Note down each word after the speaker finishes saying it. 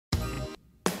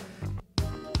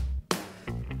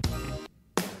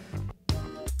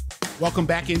Welcome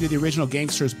back into the Original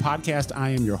Gangsters podcast. I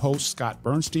am your host, Scott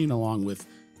Burnstein, along with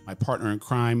my partner in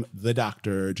crime, the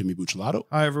Dr. Jimmy Buccellato.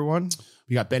 Hi, everyone.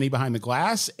 We got Benny behind the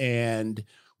glass, and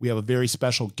we have a very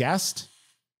special guest.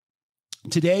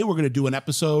 Today, we're going to do an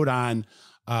episode on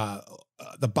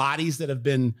the bodies that have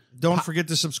been... Don't forget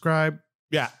to subscribe.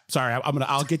 Yeah, sorry.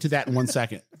 I'll get to that in 1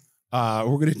 second. We're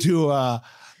going to do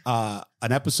an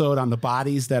episode on the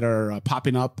bodies that are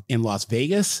popping up in Las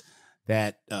Vegas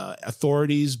that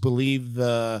authorities believe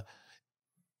at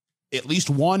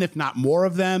least one, if not more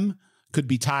of them, could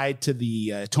be tied to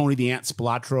the Tony the Ant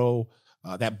Spilotro,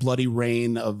 that bloody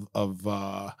reign of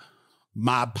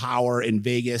mob power in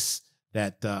Vegas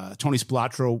that Tony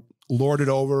Spilotro lorded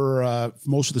over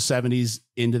most of the 70s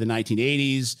into the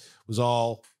 1980s, was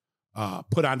all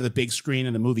put onto the big screen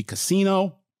in the movie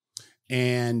Casino.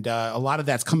 And a lot of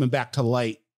that's coming back to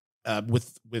light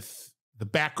with the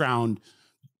background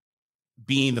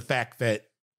being the fact that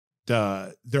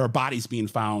there are bodies being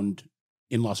found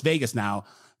in Las Vegas now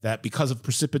that, because of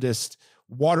precipitous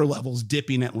water levels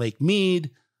dipping at Lake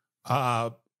Mead,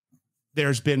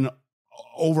 there's been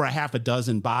over a half a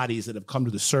dozen bodies that have come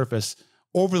to the surface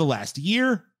over the last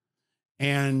year.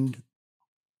 And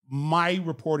my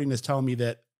reporting is telling me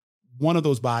that one of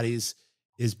those bodies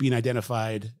is being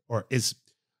identified, or is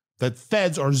the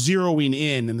feds are zeroing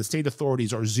in and the state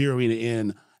authorities are zeroing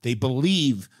in. They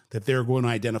believe that they're going to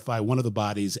identify one of the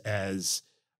bodies as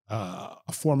a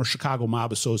former Chicago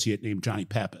mob associate named Johnny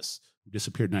Pappas, who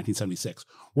disappeared in 1976.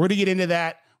 We're going to get into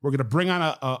that. We're going to bring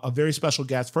on a very special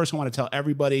guest. First, I want to tell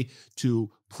everybody to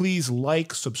please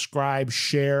like, subscribe,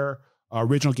 share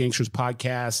Original Gangsters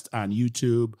podcast on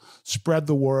YouTube. Spread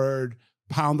the word,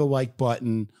 pound the like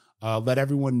button, let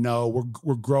everyone know.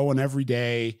 We're growing every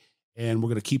day, and we're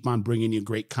going to keep on bringing you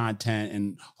great content,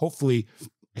 and hopefully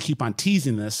I keep on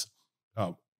teasing this,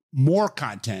 more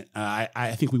content.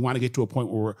 I think we want to get to a point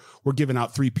where we're giving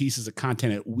out 3 pieces of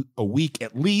content a week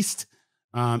at least,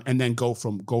 and then go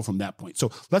from that point.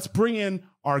 So let's bring in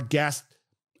our guest,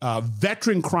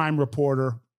 veteran crime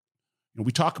reporter. And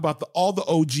we talk about all the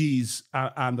OGs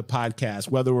on the podcast,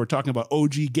 whether we're talking about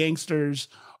OG gangsters,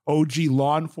 OG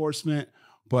law enforcement.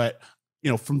 But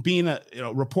from being a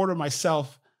reporter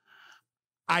myself,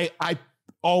 I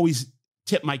always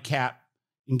tip my cap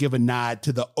and give a nod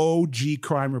to the OG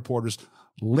crime reporters.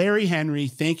 Larry Henry,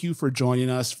 thank you for joining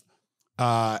us.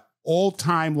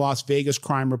 Old-time Las Vegas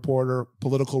crime reporter,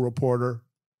 political reporter.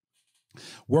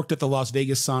 Worked at the Las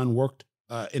Vegas Sun, worked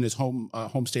in his home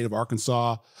state of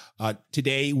Arkansas.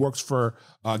 Today he works for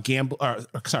Casino.com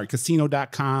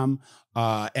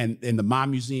and the Mob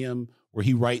Museum, where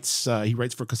he writes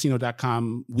for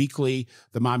Casino.com weekly.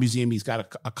 The Mob Museum, he's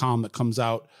got a column that comes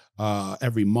out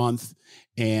every month.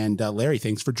 And Larry,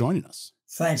 thanks for joining us.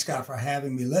 Thanks, Scott, for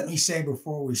having me. Let me say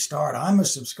before we start, I'm a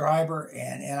subscriber,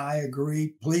 and I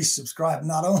agree. Please subscribe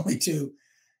not only to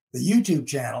the YouTube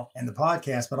channel and the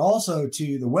podcast, but also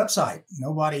to the website.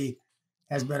 Nobody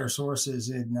has better sources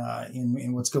in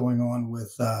what's going on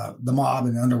with the mob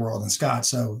and the underworld and Scott.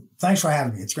 So thanks for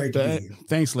having me. It's great to be here.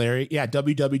 Thanks, Larry. Yeah,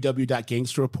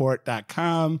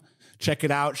 www.gangsterreport.com. Check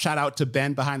it out. Shout out to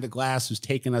Ben behind the glass, who's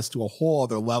taken us to a whole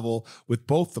other level with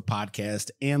both the podcast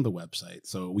and the website.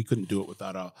 So we couldn't do it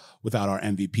without our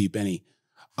MVP, Benny.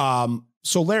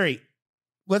 So Larry,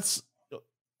 let's,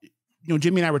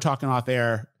 Jimmy and I were talking off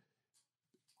air.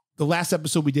 The last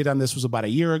episode we did on this was about a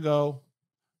year ago.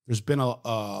 There's been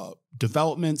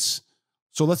developments.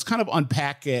 So let's kind of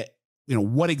unpack it,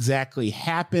 what exactly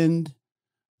happened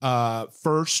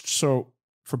first. So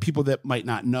for people that might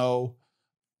not know,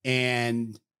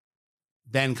 and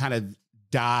then kind of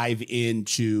dive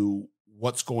into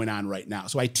what's going on right now.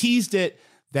 So I teased it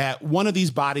that one of these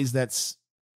bodies that's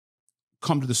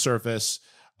come to the surface,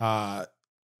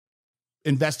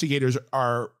 investigators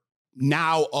are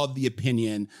now of the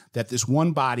opinion that this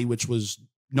one body, which was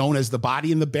known as the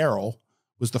body in the barrel,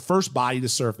 was the first body to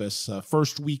surface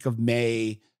first week of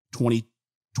May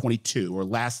 2022, or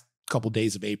last couple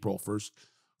days of April, first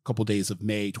couple days of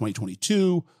May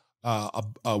 2022.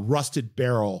 A rusted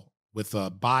barrel with a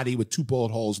body with 2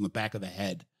 bullet holes in the back of the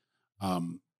head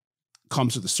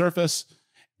comes to the surface,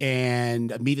 and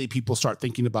immediately people start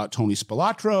thinking about Tony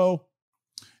Spilotro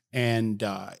and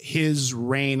his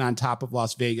reign on top of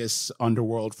Las Vegas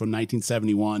underworld from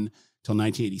 1971 till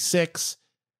 1986.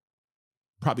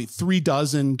 Probably 3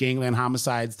 dozen gangland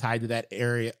homicides tied to that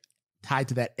era,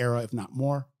 if not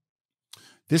more.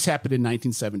 This happened in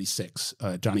 1976.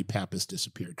 Johnny Pappas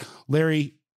disappeared.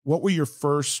 Larry, what were the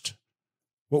first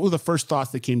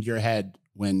thoughts that came to your head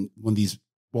when the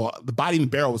body in the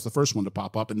barrel was the first one to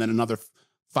pop up, and then another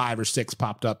 5 or 6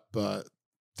 popped up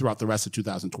throughout the rest of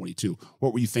 2022.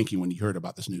 What were you thinking when you heard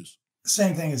about this news?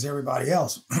 Same thing as everybody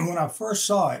else. When I first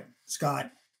saw it,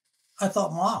 Scott, I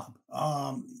thought mob.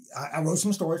 I wrote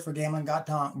some stories for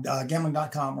gambling.com,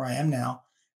 where I am now,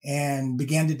 and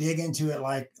began to dig into it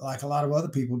like a lot of other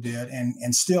people did,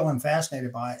 and still am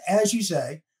fascinated by it. As you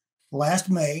say, last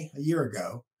May, a year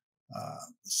ago,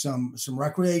 some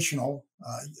recreational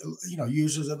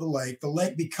users of the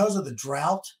lake, because of the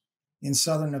drought in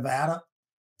southern Nevada,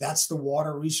 that's the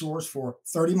water resource for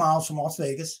 30 miles from Las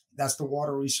Vegas. That's the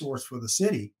water resource for the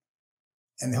city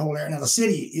and the whole area. Now, the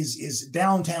city is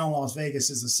downtown Las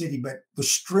Vegas is the city, but the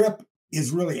Strip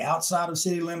is really outside of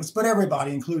city limits. But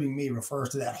everybody, including me, refers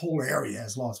to that whole area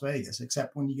as Las Vegas,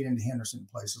 except when you get into Henderson and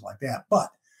places like that. But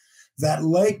that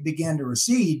lake began to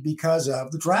recede because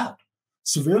of the drought,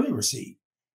 severely recede.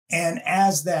 And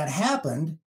as that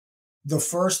happened, the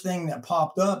first thing that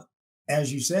popped up,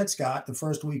 as you said, Scott, the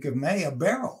first week of May, a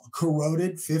barrel,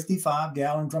 corroded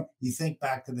 55-gallon drum. You think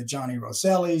back to the Johnny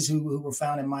Rosellis who were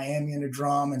found in Miami in a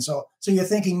drum. And so you're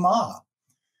thinking mob.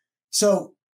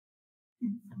 So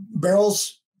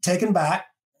barrels taken back,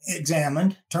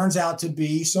 examined, turns out to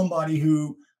be somebody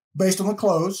who, based on the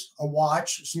clothes, a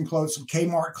watch, some clothes, some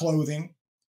Kmart clothing,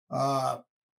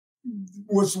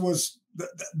 was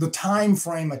the time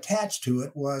frame attached to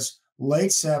it was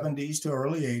late 70s to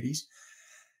early 80s.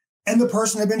 And the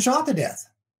person had been shot to death.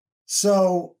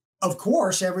 So, of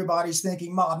course, everybody's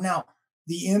thinking mob. Now,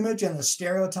 the image and the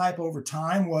stereotype over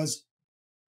time was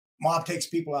mob takes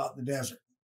people out in the desert.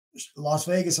 Las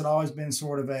Vegas had always been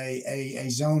sort of a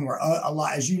zone where a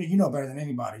lot, as you know better than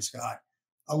anybody, Scott,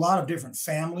 a lot of different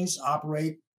families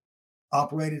operated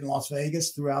in Las Vegas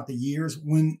throughout the years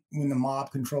when the mob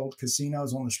controlled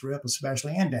casinos on the Strip,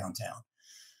 especially, and downtown.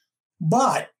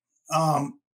 But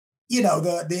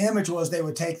the image was they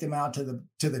would take them out to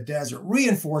the desert,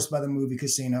 reinforced by the movie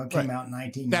Casino. It came out in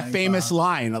 1995. That famous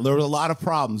line. There were a lot of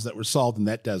problems that were solved in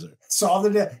that desert.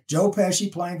 Joe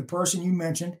Pesci playing the person you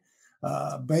mentioned,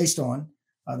 based on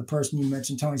the person you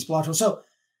mentioned, Tony Spilotro. So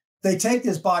they take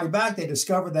this body back. They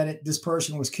discover that this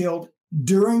person was killed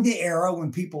during the era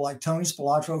when people like Tony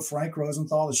Spilotro, Frank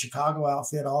Rosenthal, the Chicago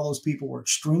outfit, all those people were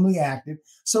extremely active.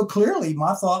 So clearly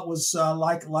my thought was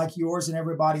like yours and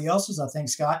everybody else's, I think,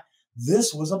 Scott,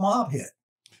 this was a mob hit.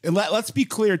 And let's be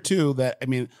clear, too, that, I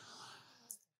mean,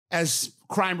 as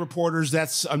crime reporters,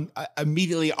 that's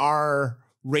immediately our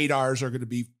radars are going to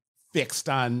be fixed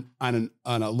on a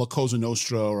Cosa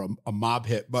Nostra or a mob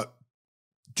hit. But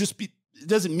it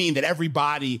doesn't mean that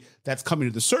everybody that's coming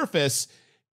to the surface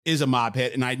is a mob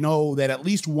hit. And I know that at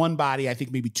least one body, I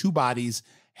think maybe two bodies,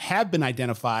 have been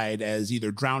identified as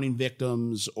either drowning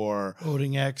victims or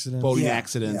boating accidents.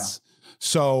 Yeah.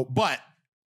 So, but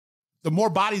the more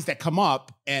bodies that come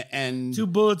up and 2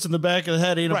 bullets in the back of the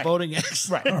head ain't right. a boating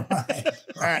accident.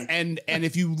 Right. And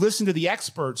if you listen to the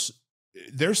experts,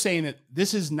 they're saying that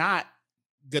this is not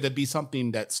going to be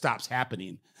something that stops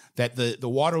happening, that the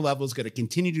water level is going to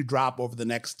continue to drop over the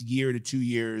next year to 2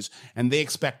 years. And they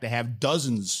expect to have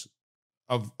dozens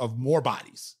of more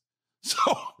bodies.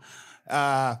 So,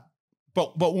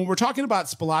 but when we're talking about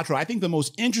Spilotro, I think the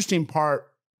most interesting part,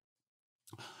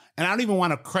 and I don't even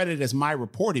want to credit it as my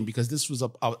reporting because this was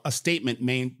a statement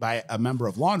made by a member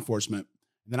of law enforcement.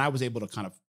 And then I was able to kind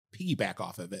of piggyback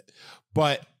off of it.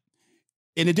 But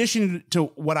in addition to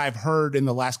what I've heard in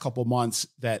the last couple of months,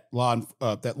 that law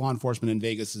enforcement in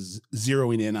Vegas is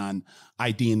zeroing in on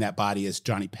IDing that body as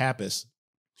Johnny Pappas,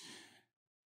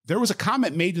 there was a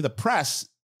comment made to the press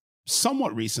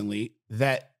somewhat recently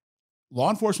that law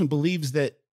enforcement believes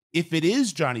that if it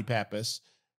is Johnny Pappas,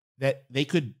 that they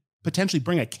could potentially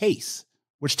bring a case,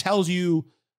 which tells you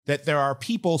that there are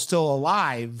people still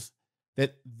alive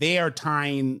that they are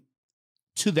tying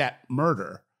to that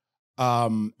murder.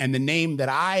 And the name that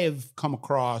I've come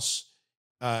across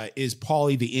is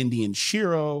Paulie the Indian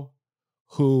Shiro,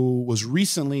 who was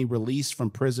recently released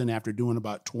from prison after doing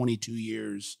about 22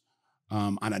 years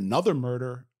on another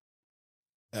murder,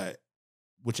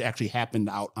 which actually happened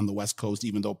out on the West Coast,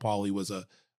 even though Paulie was a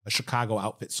Chicago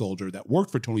outfit soldier that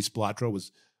worked for Tony Spilotro,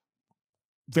 was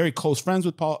very close friends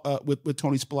with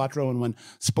Tony Spilotro. And when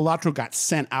Spilotro got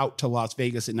sent out to Las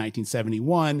Vegas in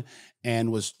 1971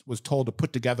 and was told to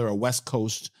put together a West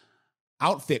Coast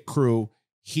outfit crew,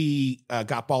 he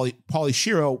got Paulie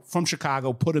Shiro from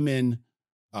Chicago, put him in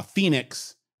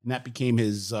Phoenix, and that became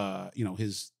his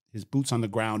boots on the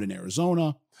ground in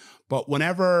Arizona. But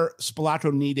whenever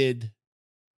Spilotro needed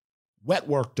wet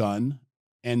work done,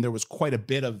 and there was quite a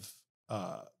bit of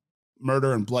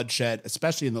murder and bloodshed,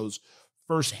 especially in those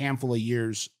first handful of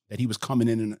years that he was coming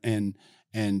in and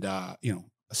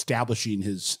establishing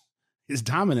his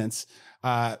dominance,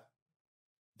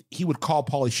 he would call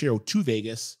Pauly Shero to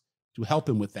Vegas to help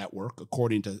him with that work,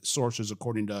 according to sources,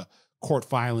 according to court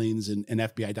filings and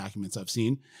FBI documents I've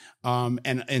seen,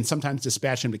 and sometimes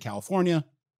dispatch him to California.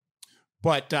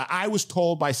 But I was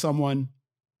told by someone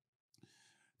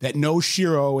that knows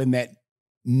Shero and that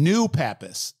knew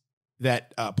Pappas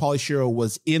that Pauly Shero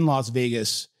was in Las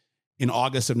Vegas in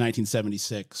August of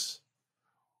 1976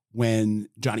 when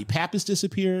Johnny Pappas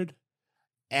disappeared,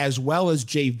 as well as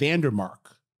Jay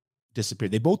Vandermark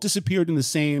disappeared. They both disappeared in the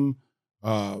same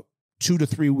 2 to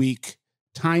 3 week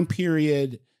time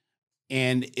period.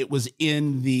 And it was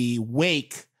in the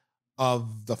wake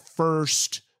of the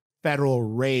first federal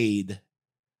raid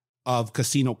of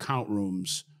casino count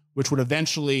rooms, which would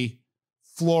eventually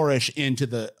flourish into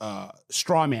the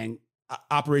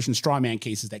Operation Strawman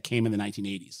cases that came in the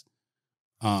 1980s.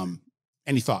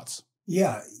 Any thoughts?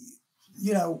 Yeah.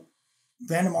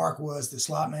 Vandermark was the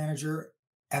slot manager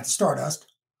at the Stardust,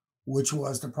 which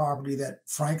was the property that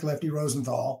Frank Lefty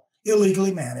Rosenthal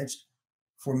illegally managed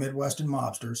for Midwestern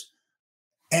mobsters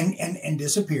and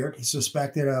disappeared. He's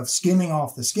suspected of skimming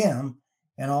off the skim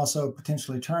and also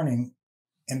potentially turning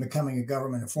and becoming a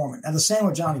government informant. Now, the same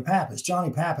with Johnny Pappas.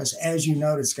 Johnny Pappas, as you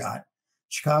noted, Scott,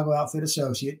 Chicago outfit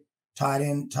associate, tied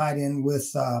in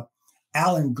with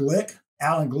Alan Glick.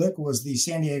 Alan Glick was the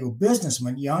San Diego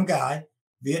businessman, young guy,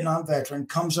 Vietnam veteran,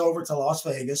 comes over to Las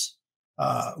Vegas,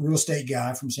 real estate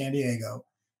guy from San Diego,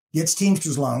 gets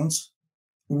Teamsters loans.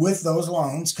 With those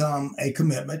loans come a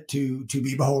commitment to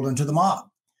be beholden to the mob.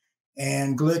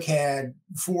 And Glick had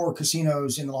 4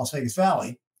 casinos in the Las Vegas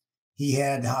Valley. He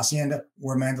had the Hacienda,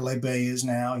 where Mandalay Bay is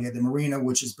now. He had the Marina,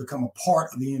 which has become a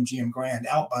part of the MGM Grand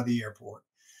out by the airport.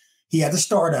 He had the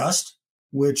Stardust,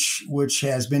 which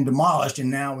has been demolished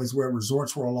and now is where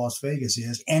Resorts World Las Vegas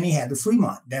is. And he had the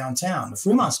Fremont downtown. The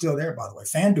Fremont's still there, by the way.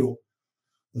 FanDuel,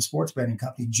 the sports betting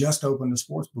company, just opened a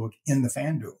sports book in the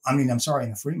in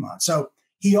the Fremont. So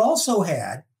he also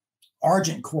had,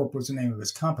 Argent Corp was the name of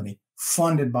his company,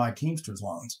 funded by Teamsters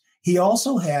loans. He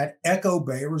also had Echo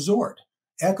Bay Resort.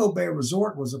 Echo Bay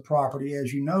Resort was a property,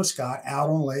 as you know, Scott, out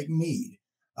on Lake Mead.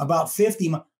 About 50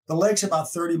 miles. The lake's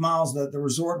about 30 miles. The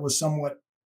resort was somewhat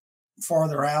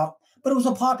farther out, but it was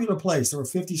a popular place. There were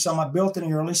 50 some odd, built in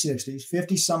the early 60s,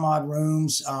 50 some odd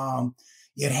rooms.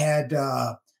 It had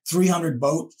 300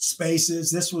 boat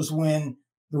spaces. This was when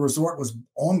the resort was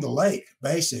on the lake,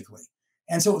 basically.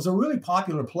 And so it was a really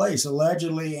popular place.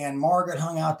 Allegedly, Anne Margaret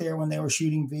hung out there when they were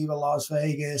shooting Viva Las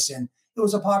Vegas. And it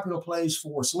was a popular place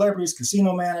for celebrities,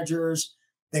 casino managers.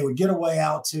 They would get away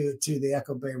out to the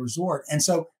Echo Bay Resort. And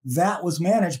so that was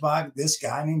managed by this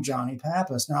guy named Johnny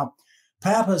Pappas. Now,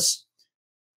 Pappas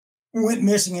went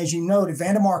missing, as you noted.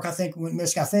 Vandermark, I think, went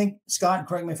missing. I think, Scott,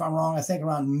 correct me if I'm wrong, I think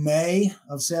around May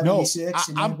of 76.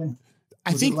 No,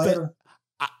 I think later.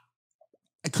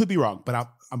 I could be wrong, but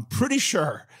I'm pretty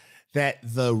sure that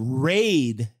the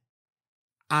raid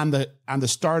on the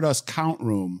Stardust count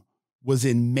room was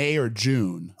in May or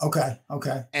June. Okay.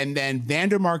 And then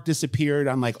Vandermark disappeared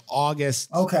on like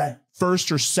August 1st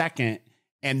or 2nd.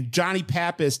 And Johnny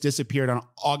Pappas disappeared on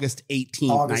August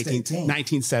 18th,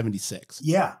 1976.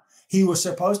 Yeah. He was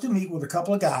supposed to meet with a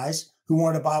couple of guys who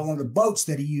wanted to buy one of the boats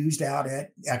that he used out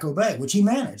at Echo Bay, which he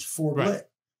managed for Blick. Right.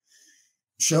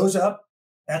 Shows up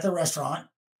at the restaurant,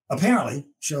 apparently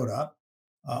showed up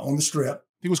on the strip.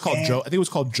 I think it was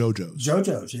called JoJo's.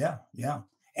 JoJo's, yeah.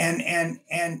 And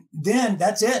then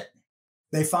that's it.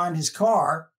 They find his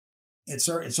car. It's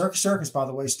Circus, by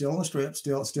the way, still on the strip,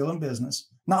 still in business.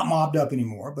 Not mobbed up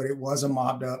anymore, but it was a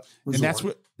mobbed up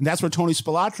resort. And that's where Tony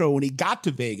Spilotro, when he got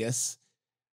to Vegas,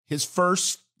 his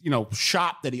first,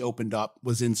 shop that he opened up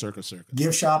was in Circus.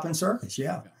 Gift shop in Circus,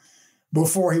 yeah.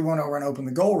 Before he went over and opened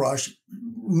the Gold Rush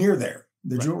near there,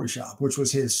 the jewelry shop, which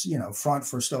was his, front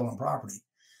for stolen property.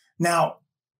 Now,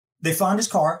 they find his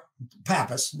car,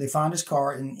 Pappas. They find his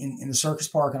car in the Circus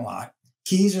parking lot.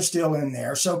 Keys are still in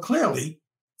there. So clearly,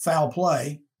 foul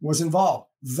play was involved.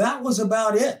 That was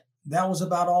about it. That was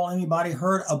about all anybody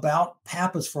heard about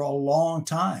Pappas for a long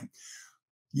time.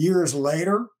 Years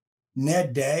later,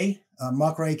 Ned Day, a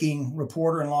muckraking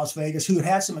reporter in Las Vegas, who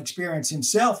had some experience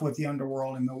himself with the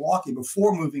underworld in Milwaukee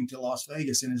before moving to Las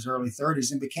Vegas in his early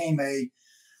 30s and became a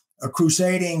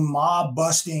crusading,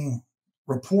 mob-busting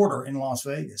reporter in Las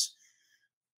Vegas.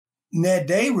 Ned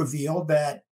Day revealed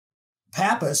that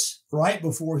Pappas, right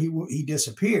before he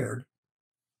disappeared,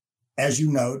 as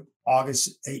you note,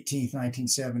 August 18th,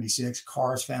 1976,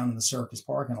 cars found in the Circus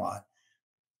parking lot.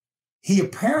 He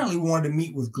apparently wanted to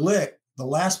meet with Glick. The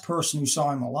last person who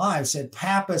saw him alive said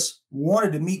Pappas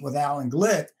wanted to meet with Alan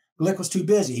Glick. Glick was too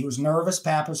busy. He was nervous,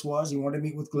 Pappas was. He wanted to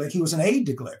meet with Glick. He was an aide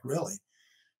to Glick, really.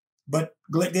 But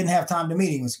Glick didn't have time to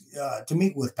meet. To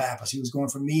meet with Pappas. He was going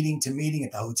from meeting to meeting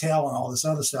at the hotel and all this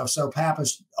other stuff. So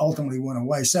Pappas ultimately went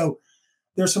away. So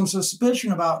there's some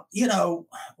suspicion about,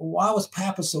 why was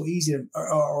Pappas so easy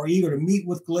or eager to meet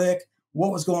with Glick?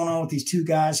 What was going on with these two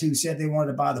guys who said they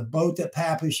wanted to buy the boat that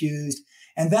Pappas used?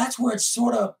 And that's where it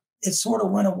sort of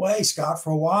went away, Scott,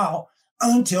 for a while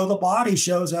until the body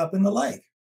shows up in the lake.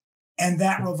 And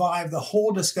that revived the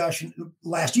whole discussion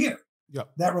last year.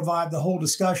 Yep. That revived the whole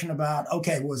discussion about,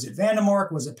 okay, was it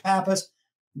Vandermark? Was it Pappas?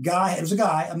 It was a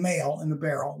guy, a male in the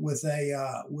barrel with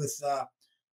the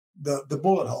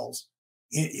bullet holes.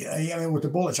 With the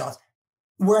bullet shots,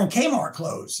 wearing Kmart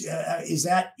clothes. Is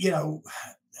that,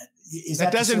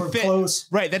 that doesn't fit close?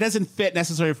 Right. That doesn't fit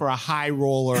necessarily for a high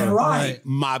roller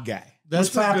mob guy.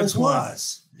 That's what Pappas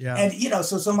was. Yeah. And,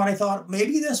 so somebody thought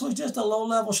maybe this was just a low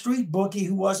level street bookie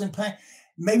who wasn't paying.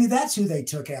 Maybe that's who they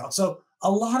took out. So a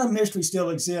lot of mystery still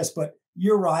exists, but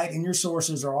you're right. And your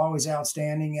sources are always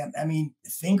outstanding. I mean,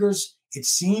 fingers, it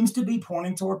seems to be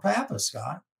pointing toward Pappas,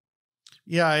 Scott.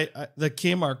 Yeah. The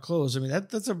Kmart clothes. I mean,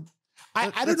 that's a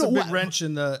big wrench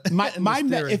in the,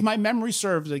 if my memory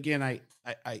serves, again, I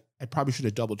probably should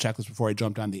have double checked this before I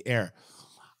jumped on the air.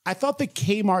 I thought the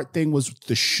Kmart thing was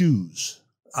the shoes.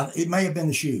 It may have been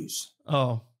the shoes.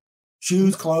 Oh,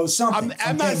 shoes, clothes, something.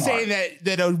 I'm not saying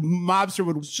that a mobster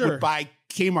would buy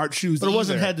Kmart shoes, but it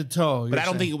wasn't head to toe. But I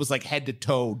don't think it was like head to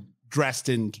toe dressed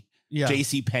in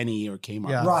J.C. Penney or Kmart.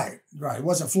 Yeah. Right. It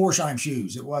wasn't Florsheim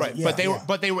shoes. It wasn't. Right.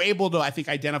 But they were able to, I think,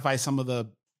 identify some of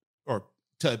or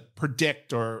to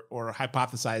predict or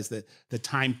hypothesize the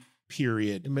time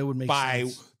period it would make by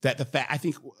sense. That the fact.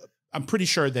 I'm pretty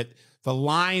sure that the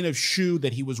line of shoe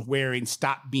that he was wearing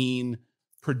stopped being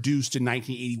produced in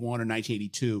 1981 or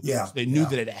 1982. Yeah. So they knew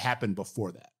that it happened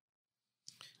before that.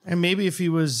 And maybe if he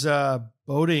was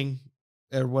boating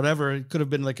or whatever, it could have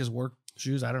been like his work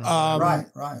shoes. I don't know.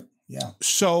 Right. Yeah.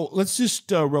 So let's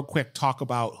just real quick talk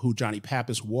about who Johnny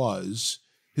Pappas was.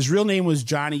 His real name was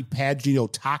Johnny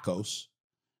Pagino Tacos.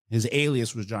 His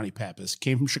alias was Johnny Pappas.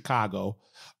 Came from Chicago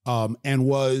and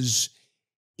was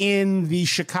in the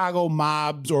Chicago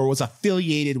mobs, or was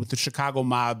affiliated with the Chicago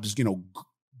mobs,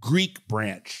 Greek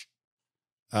branch.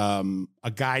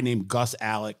 A guy named Gus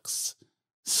Alex,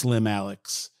 Slim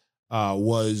Alex,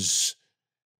 was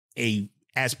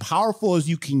as powerful as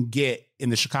you can get in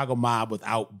the Chicago mob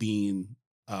without being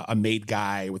a made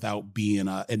guy, without being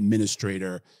an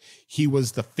administrator. He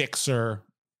was the fixer.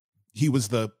 He was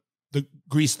the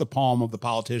grease the palm of the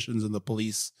politicians and the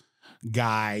police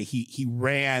guy. He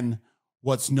ran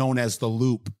what's known as the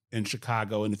Loop in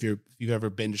Chicago. And if you've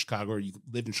ever been to Chicago or you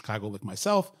lived in Chicago like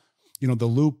myself, the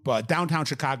Loop, downtown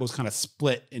Chicago is kind of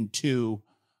split in two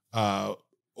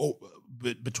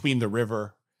between the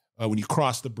river. When you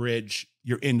cross the bridge,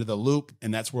 you're into the Loop,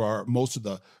 and that's where most of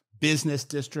the business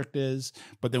district is.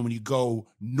 But then when you go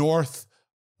north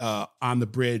on the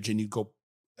bridge and you go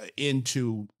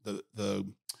into the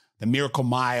Miracle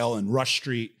Mile and Rush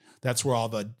Street, that's where all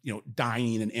the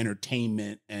dining and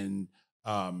entertainment and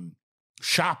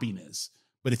shopping is.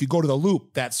 But if you go to the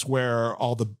Loop, that's where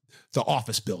all the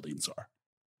office buildings are.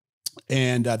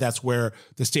 And that's where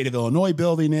the state of Illinois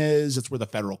building is. It's where the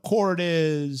federal court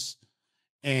is.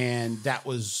 And that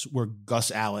was where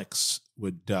Gus Alex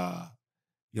would,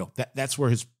 that's where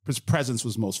his presence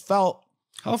was most felt.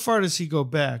 How far does he go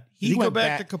back? Did he go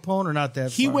back to Capone or not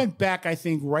that far? He went back, I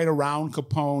think, right around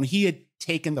Capone. He had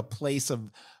taken the place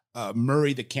of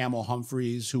Murray the Camel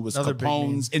Humphreys, who was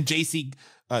Capone's, and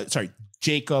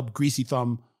Jacob Greasy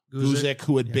Thumb Guzik,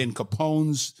 who had been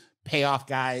Capone's payoff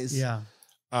guys. Yeah.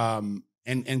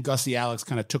 And Gussie Alex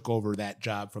kind of took over that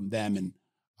job from them and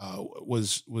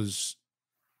was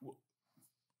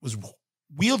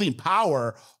wielding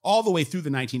power all the way through the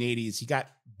 1980s. He got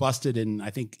busted in,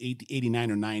 I think, 89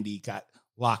 or 90, got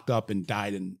locked up and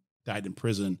died in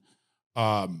prison.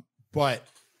 But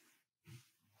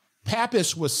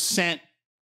Pappas was sent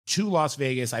to Las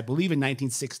Vegas, I believe in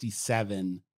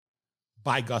 1967,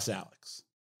 by Gus Alex.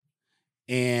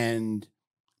 And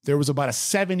there was about a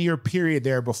 7-year period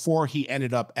there before he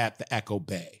ended up at the Echo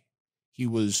Bay. He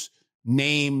was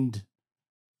named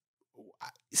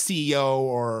CEO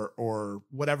or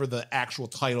whatever the actual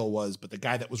title was, but the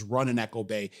guy that was running Echo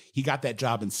Bay, he got that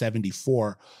job in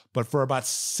 74. But for about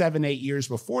 7-8 years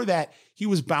before that, he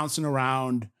was bouncing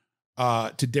around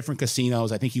to different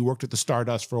casinos. I think he worked at the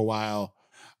Stardust for a while.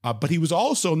 But he was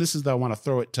also, and this is I want to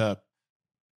throw it to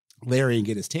Larry and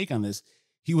get his take on this.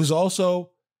 He was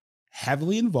also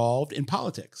heavily involved in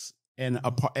politics, and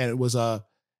it was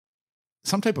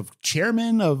some type of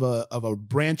chairman of a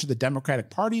branch of the Democratic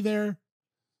Party there.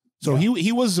 So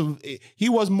he wasn't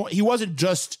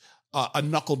just a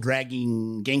knuckle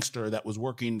dragging gangster that was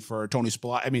working for Tony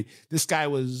Spilotto. I mean, this guy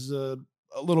was a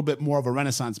little bit more of a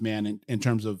Renaissance man in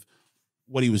terms of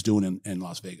what he was doing in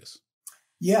Las Vegas.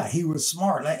 Yeah, he was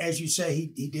smart. As you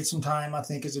say, he did some time, I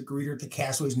think, as a greeter at the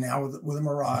Castleways, now with a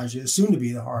Mirage, soon to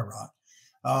be the Hard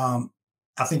Rock.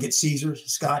 I think at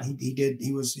Caesars, Scott,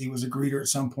 he was a greeter at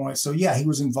some point. So yeah, he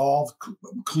was involved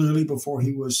clearly before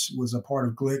he was a part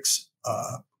of Glick's.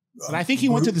 But I think he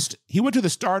went to the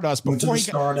Stardust before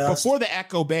before the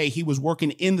Echo Bay. He was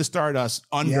working in the Stardust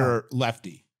under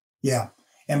Lefty. Yeah,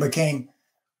 and became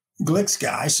Glick's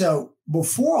guy. So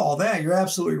before all that, you're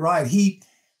absolutely right.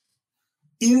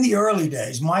 In the early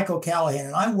days, Michael Callahan,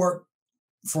 and I worked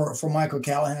for Michael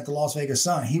Callahan at the Las Vegas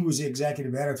Sun. He was the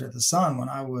executive editor at the Sun when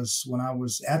I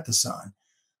was at the Sun.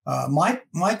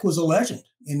 Mike was a legend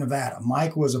in Nevada.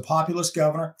 Mike was a populist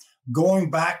governor.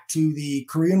 Going back to the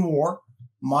Korean War,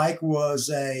 Mike was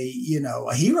a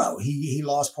hero. He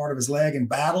lost part of his leg in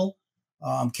battle,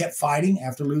 kept fighting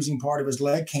after losing part of his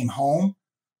leg, came home,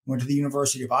 went to the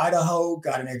University of Idaho,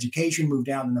 got an education, moved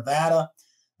down to Nevada.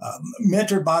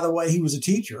 Mentored, by the way, he was a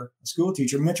school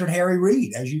teacher, mentored Harry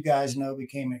Reid, as you guys know,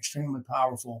 became an extremely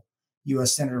powerful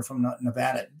U.S. Senator from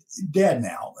Nevada, dead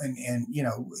now. And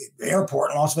the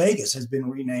airport in Las Vegas has been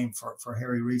renamed for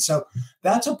Harry Reid. So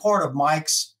that's a part of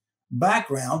Mike's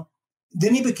background.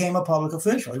 Then he became a public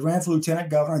official. He ran for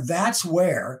lieutenant governor. That's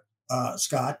where,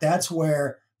 Scott, that's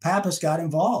where Pappas got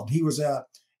involved. He was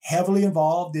heavily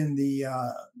involved in the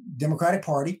Democratic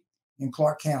Party in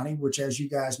Clark County, which, as you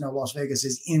guys know, Las Vegas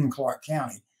is in Clark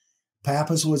County.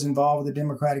 Pappas was involved with the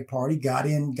Democratic Party, got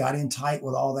in tight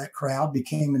with all that crowd,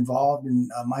 became involved in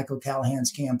Michael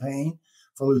Callahan's campaign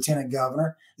for lieutenant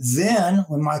governor. Then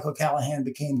when Michael Callahan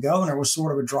became governor, was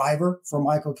sort of a driver for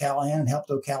Michael Callahan and helped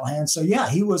O'Callahan. So yeah,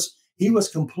 he was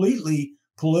completely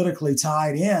politically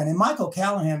tied in. And Michael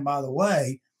Callahan, by the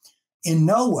way, in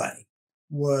no way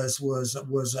was a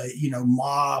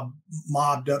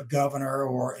mobbed up governor,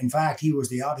 or in fact he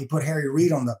put Harry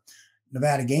Reid on the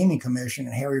Nevada Gaming Commission,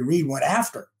 and Harry Reid went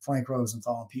after Frank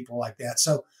Rosenthal and people like that.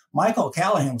 So Michael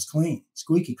Callahan was clean,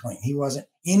 squeaky clean. He wasn't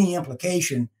any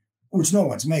implication, which no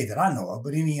one's made that I know of,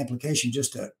 but any implication,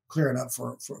 just to clear it up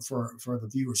for the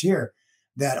viewers here,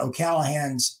 that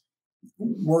O'Callahan's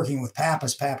working with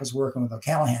Pappas working with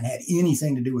O'Callahan had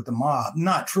anything to do with the mob.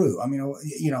 Not true. I mean,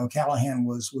 O'Callahan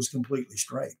was completely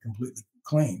straight, completely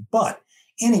clean. But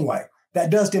anyway,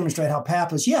 that does demonstrate how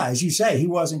Pappas, as you say, he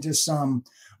wasn't just some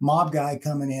mob guy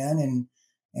coming in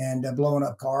and blowing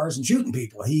up cars and shooting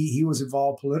people. He was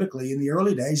involved politically in the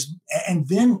early days, and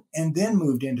then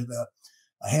moved into the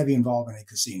heavy involvement in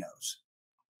casinos.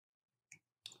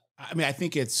 I mean, I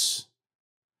think it's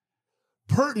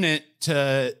pertinent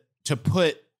to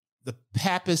put the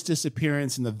Pappas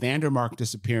disappearance and the Vandermark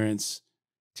disappearance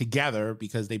together,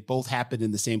 because they both happened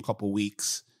in the same couple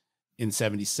weeks in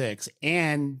 76.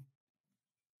 And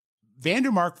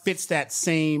Vandermark fits that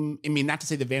same, I mean, not to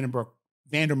say that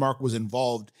Vandermark was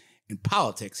involved in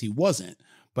politics. He wasn't.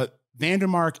 But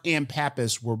Vandermark and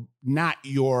Pappas were not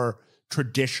your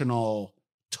traditional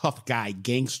tough guy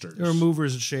gangsters. They were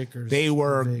movers and shakers. They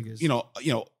were,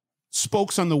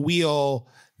 spokes on the wheel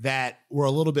that were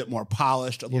a little bit more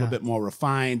polished, a little bit more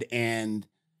refined, and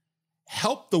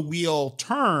help the wheel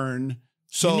turn.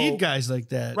 So you need guys like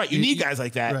that. Right. You need guys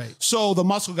like that. Right. So the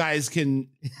muscle guys can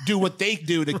do what they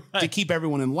do to keep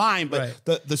everyone in line.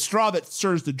 But the straw that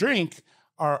stirs the drink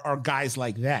are guys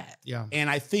like that. Yeah. And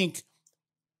I think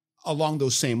along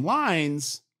those same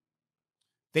lines,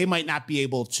 they might not be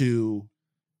able to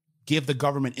give the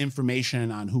government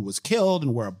information on who was killed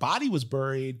and where a body was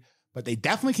buried, but they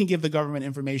definitely can give the government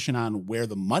information on where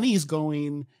the money is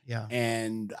going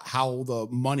and how the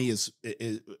money is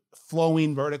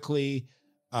flowing vertically,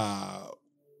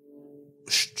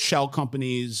 shell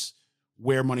companies,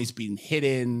 where money's being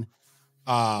hidden.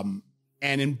 And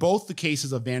in both the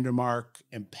cases of Vandermark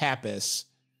and Pappas,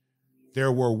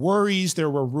 there were worries, there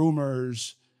were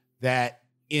rumors that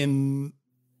in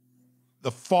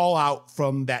the fallout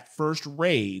from that first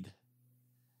raid,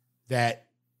 that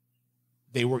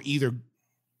they were either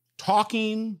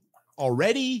talking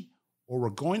already or were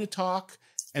going to talk.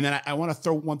 And then I want to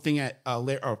throw one thing at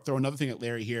Larry, or throw another thing at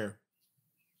Larry here.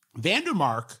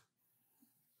 Vandermark,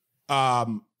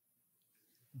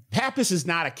 Pappas is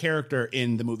not a character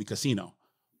in the movie Casino,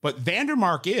 but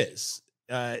Vandermark is.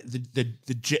 I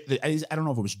don't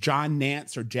know if it was John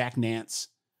Nance or Jack Nance,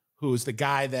 who is the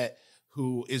guy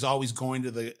who is always going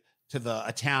to the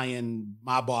Italian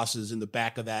mob bosses in the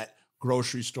back of that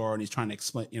grocery store, and he's trying to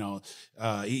explain,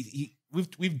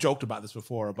 we've joked about this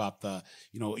before about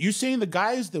you're saying the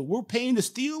guys that we're paying to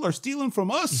steal are stealing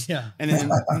from us. Yeah. And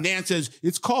then Nance says,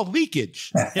 it's called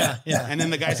leakage. Yeah. And then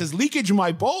the guy says, leakage of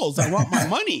my balls. I want my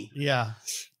money. Yeah.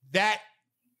 That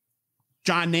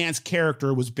John Nance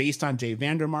character was based on Jay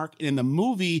Vandermark. And in the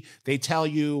movie, they tell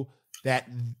you that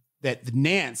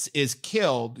Nance is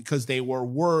killed because they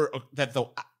were that the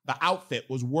outfit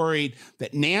was worried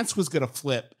that Nance was going to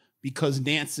flip because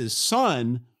Nance's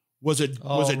son was a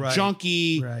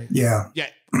junkie. Right. Yeah. Yeah.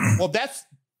 Well,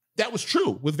 that was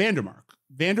true with Vandermark.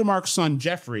 Vandermark's son,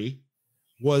 Jeffrey,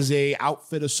 was a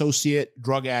outfit associate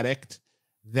drug addict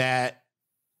that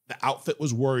the outfit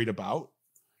was worried about.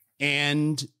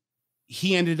 And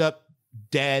he ended up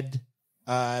dead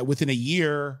within a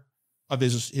year of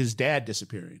his dad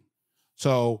disappearing.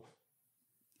 So,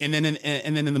 and then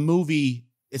in the movie,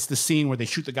 it's the scene where they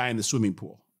shoot the guy in the swimming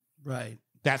pool. Right.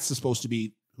 That's supposed to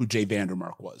be who Jay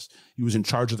Vandermark was. He was in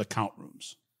charge of the count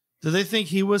rooms. Do they think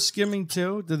he was skimming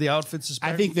too? Did the outfit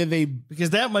suspect? I think that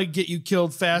because that might get you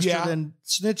killed faster than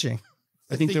snitching.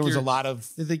 I think there was a lot of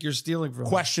they think you're stealing from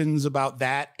questions about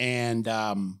that, and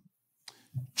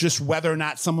just whether or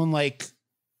not someone like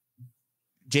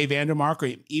Jay Vandermark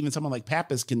or even someone like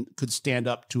Pappas could stand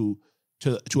up to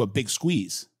a big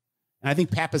squeeze. And I think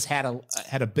Pappas had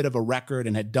a bit of a record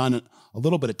and had done a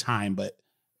little bit of time, but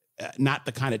not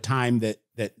the kind of time that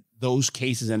those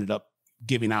cases ended up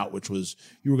giving out, which was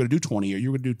you were going to do 20 years,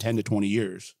 you were going to do 10 to 20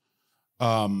 years.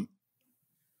 So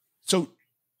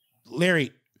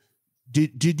Larry,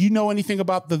 did you know anything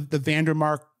about the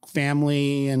Vandermark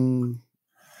family? And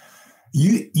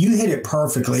you hit it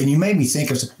perfectly, and you made me think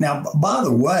of now. By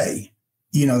the way,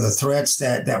 the threats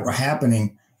that were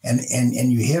happening,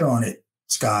 and you hit on it,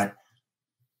 Scott.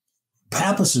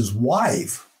 Pappas's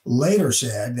wife later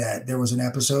said that there was an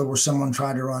episode where someone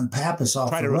tried to run Pappas off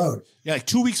the road. Yeah, like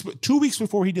 2 weeks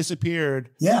before he disappeared.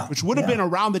 Yeah, which would have been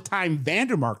around the time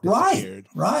Vandermark disappeared.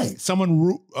 Right.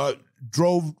 Someone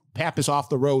drove Pappas off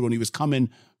the road when he was coming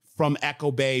from Echo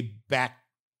Bay back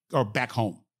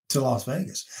home to Las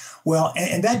Vegas. Well,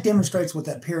 and that demonstrates what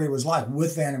that period was like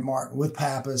with Vandermark, with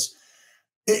Pappas.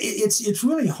 It's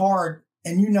really hard,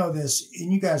 and you know this,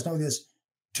 and you guys know this,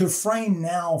 to frame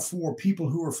now for people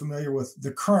who are familiar with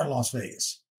the current Las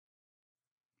Vegas,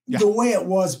 the way it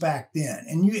was back then.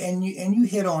 And you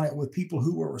hit on it with people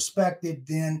who were respected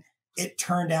then. It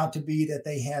turned out to be that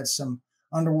they had some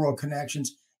underworld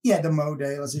connections. You had the Mo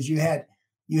Dailises. You had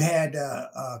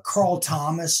Carl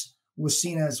Thomas was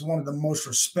seen as one of the most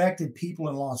respected people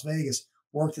in Las Vegas.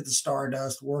 Worked at the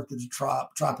Stardust, worked at the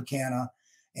Tropicana,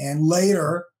 and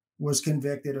later was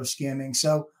convicted of skimming.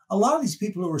 So a lot of these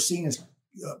people who were seen as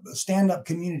stand-up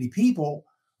community people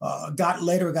got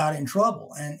in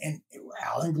trouble. And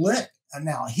Alan Glick, and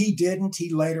now he didn't.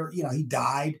 He later, he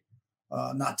died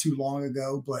not too long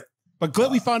ago. But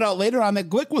Glick, we found out later on that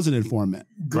Glick was an informant,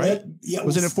 right? Yeah,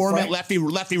 was an informant. Lefty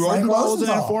Rosenthal was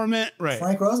an informant, right?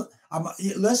 Frank Rosenthal.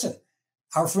 Listen,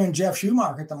 our friend Jeff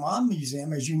Schumacher at the Mob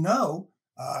Museum, as you know,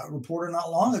 reported not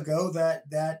long ago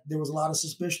that there was a lot of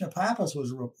suspicion that Pappas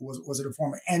was an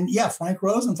informant. And yeah, Frank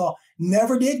Rosenthal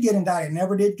never did get indicted,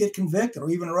 never did get convicted or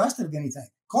even arrested of anything.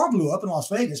 Car blew up in Las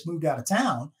Vegas, moved out of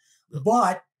town.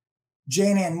 But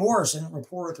Jane Ann Morrison,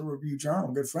 reporter at the Review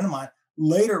Journal, a good friend of mine,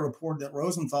 later reported that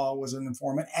Rosenthal was an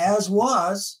informant, as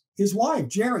was his wife,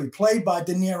 Jerry, played by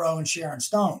De Niro and Sharon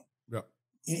Stone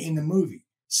in the movie.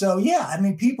 So yeah, I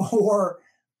mean, people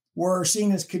were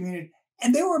seen as community.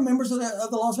 And they were members of the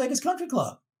Las Vegas Country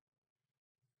Club.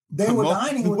 They were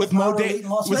dining with Mo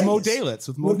Dailitz.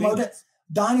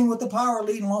 Dining with the power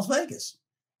elite in Las Vegas.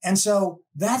 And so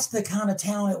that's the kind of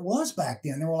town it was back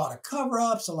then. There were a lot of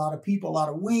cover-ups, a lot of people, a lot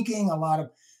of winking,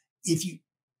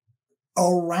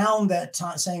 around that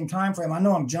same time frame. I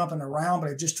know I'm jumping around, but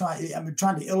I'm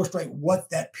trying to illustrate what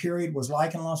that period was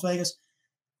like in Las Vegas.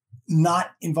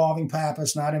 Not involving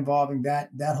Pappas, not involving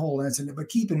that whole incident. But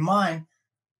keep in mind,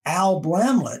 Al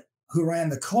Bramlett, who ran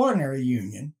the Culinary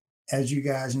Union, as you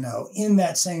guys know, in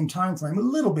that same time frame, a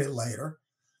little bit later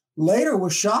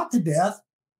was shot to death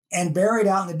and buried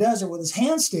out in the desert with his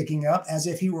hand sticking up as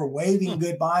if he were waving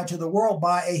goodbye to the world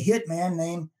by a hitman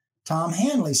named Tom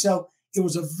Hanley. So it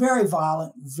was a very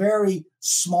violent, very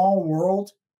small world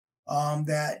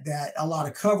that a lot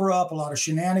of cover up, a lot of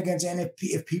shenanigans. And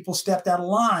if people stepped out of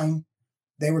line,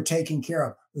 they were taken care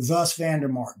of. Thus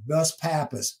Vandermark, thus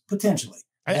Pappas, potentially.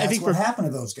 I think what happened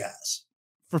to those guys.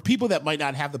 For people that might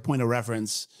not have the point of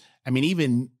reference, I mean,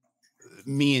 even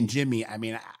me and Jimmy, I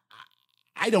mean,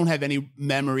 I don't have any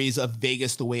memories of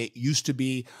Vegas the way it used to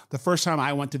be. The first time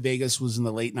I went to Vegas was in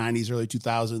the late 90s, early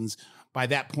 2000s. By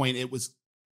that point, it was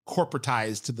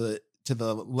corporatized to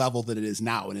the level that it is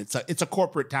now. And it's a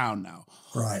corporate town now.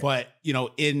 Right. But, you know,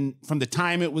 from the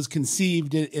time it was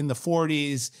conceived in the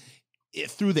 40s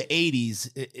through the 80s,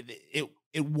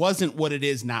 it wasn't what it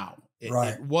is now.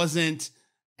 It wasn't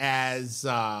as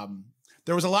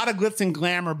there was a lot of glitz and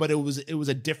glamour, but it was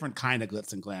a different kind of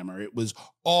glitz and glamour. It was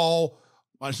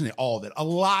I shouldn't say all of it. A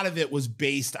lot of it was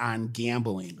based on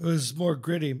gambling. It was more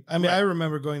gritty. I mean, I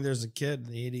remember going there as a kid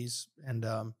in the 80s. And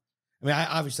I mean,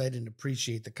 I didn't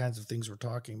appreciate the kinds of things we're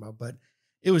talking about, but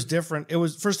it was different. It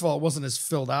was, first of all, it wasn't as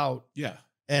filled out. Yeah.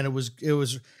 And it was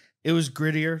grittier,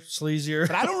 sleazier.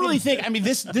 But I don't really think, I mean,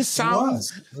 this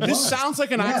sounds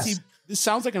like an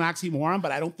oxymoron,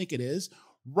 but I don't think it is.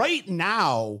 Right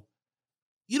now,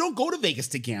 you don't go to Vegas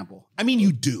to gamble. I mean,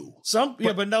 you do.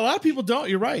 But a lot of people don't.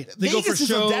 You're right. They Vegas go for is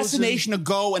shows a destination to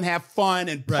go and have fun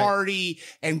and party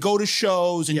and go to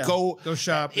shows and go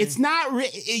shopping. It's not.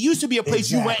 It used to be a place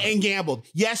you went and gambled.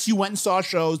 Yes, you went and saw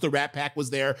shows. The Rat Pack was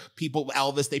there. People,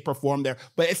 Elvis, they performed there.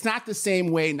 But it's not the same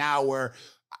way now. Where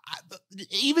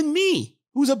even me,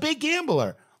 who's a big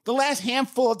gambler, the last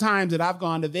handful of times that I've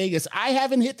gone to Vegas, I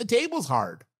haven't hit the tables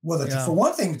hard. Well, for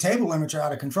one thing, the table limits are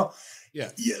out of control.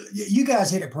 Yeah, you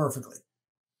guys hit it perfectly.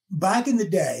 Back in the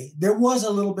day, there was a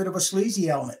little bit of a sleazy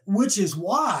element, which is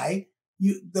why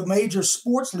the major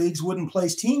sports leagues wouldn't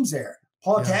place teams there.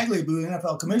 Paul Tagliabue, the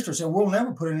NFL commissioner, said, we'll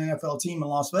never put an NFL team in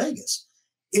Las Vegas.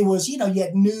 It was, you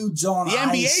had nudes on the ice.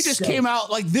 NBA just came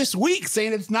out like this week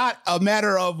saying it's not a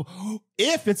matter of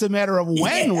if, it's a matter of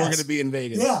when we're going to be in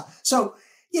Vegas. Yeah. So,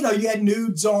 you had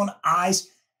nudes on ice.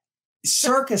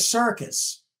 Circus,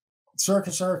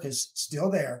 still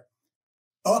there.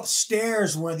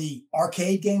 Upstairs where the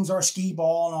arcade games are, skee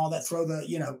ball and all that, throw the,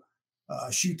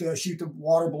 shoot the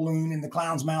water balloon in the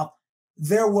clown's mouth.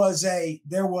 There was a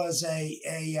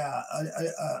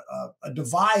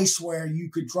device where you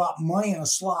could drop money in a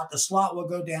slot. The slot would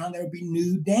go down. There would be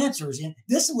nude dancers. And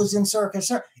this was in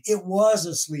Circus. It was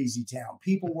a sleazy town.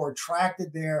 People were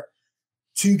attracted there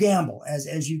to gamble,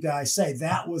 as you guys say.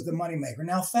 That was the moneymaker.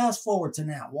 Now, fast forward to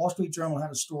now. Wall Street Journal had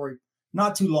a story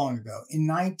not too long ago.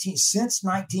 Since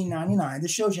 1999,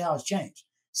 this shows you how it's changed.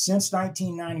 Since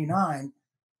 1999,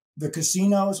 the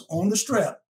casinos on the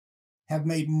Strip have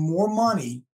made more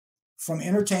money from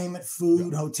entertainment,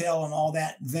 food, hotel, and all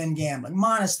that than gambling,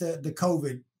 minus the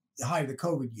height of the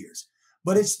COVID years.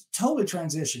 But it's totally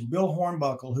transitioned. Bill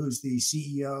Hornbuckle, who's the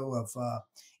CEO of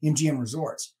MGM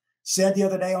Resorts, said the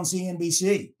other day on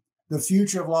CNBC, the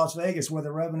future of Las Vegas, where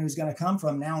the revenue is going to come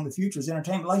from now in the future, is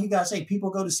entertainment. Like you guys say, people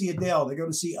go to see Adele, they go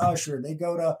to see Usher, they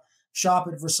go to shop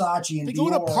at Versace and they go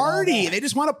to party. They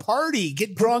just want to party,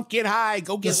 get drunk, get high,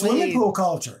 go get the swimming pool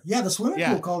culture. Yeah, the swimming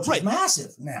pool culture is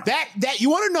massive now. That you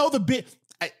want to know the bit.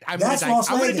 I'm going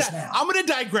to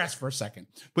digress for a second,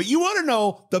 but you want to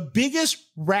know the biggest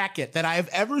racket that I have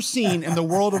ever seen in the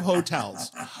world of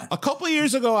hotels. A couple of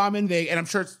years ago, I'm in Vegas, and I'm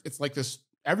sure it's like this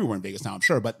everywhere in Vegas now, I'm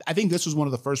sure, but I think this was one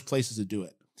of the first places to do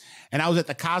it. And I was at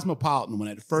the Cosmopolitan when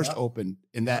it first opened,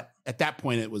 and that at that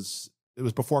point it was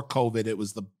before COVID. It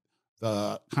was the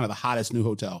kind of the hottest new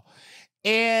hotel,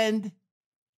 and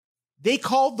they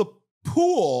called the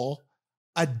pool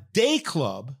a day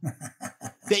club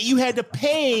that you had to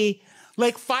pay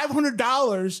like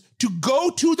 $500 to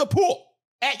go to the pool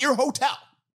at your hotel.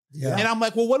 Yeah. And I'm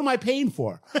like, well, what am I paying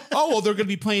for? Oh, well, they're going to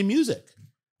be playing music.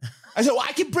 I said, well,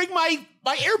 I can bring my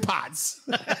AirPods.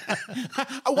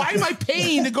 Why am I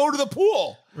paying to go to the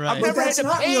pool? Right. I've never had to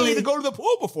pay to go to the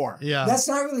pool before. Yeah, that's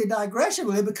not really a digression,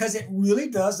 really, because it really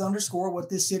does underscore what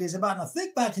this city is about. Now,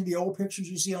 think back to the old pictures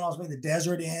you see in Las Vegas, the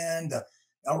Desert Inn, the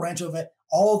El Rancho,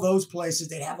 all those places.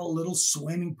 They'd have a little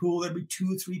swimming pool. There'd be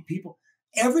 2 or 3 people.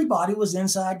 Everybody was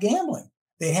inside gambling.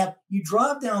 You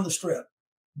drive down the Strip.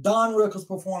 Don Rickles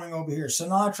performing over here,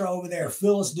 Sinatra over there,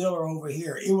 Phyllis Diller over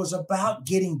here. It was about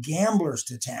getting gamblers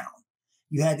to town.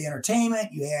 You had the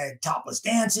entertainment, you had topless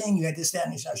dancing, you had this, that,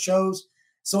 and these shows.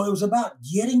 So it was about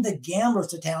getting the gamblers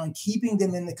to town and keeping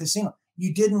them in the casino.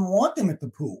 You didn't want them at the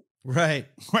pool. Right.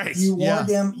 You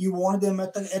wanted them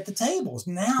at the tables.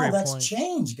 Now that's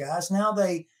changed, guys. Now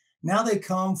they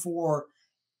come for.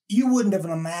 You wouldn't have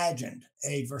imagined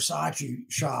a Versace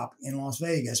shop in Las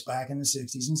Vegas back in the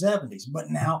 60s and 70s. But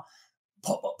now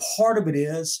part of it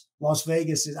is Las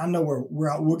Vegas is, I know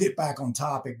we'll get back on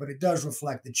topic, but it does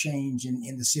reflect the change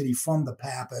in the city from the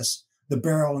Pappas, the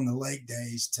Barrel and the Lake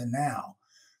days to now.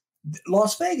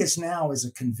 Las Vegas now is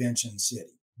a convention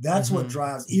city. That's what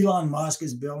drives. Elon Musk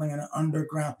is building an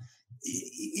underground.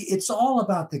 It's all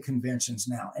about the conventions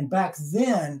now. And back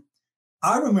then,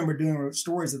 I remember doing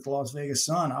stories at the Las Vegas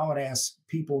Sun. I would ask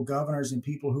people, governors and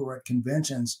people who were at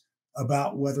conventions,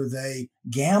 about whether they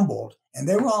gambled, and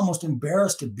they were almost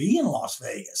embarrassed to be in Las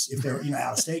Vegas if they were,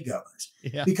 out of state governors,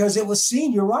 because it was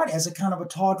seen, you're right, as a kind of a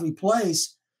tawdry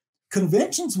place.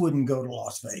 Conventions wouldn't go to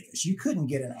Las Vegas. You couldn't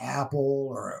get an Apple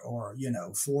or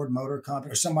Ford Motor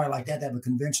Company or somebody like that to have a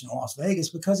convention in Las Vegas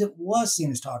because it was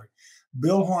seen as tawdry.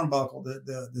 Bill Hornbuckle,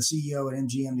 the CEO at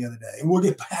MGM the other day, and we'll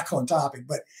get back on topic,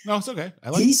 but no, it's okay.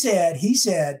 He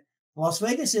said Las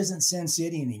Vegas isn't Sin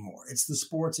City anymore. It's the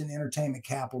sports and entertainment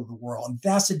capital of the world, and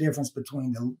that's the difference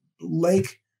between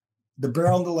the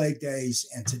barrel in the lake days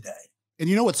and today. And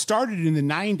you know what started in the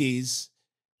 90s,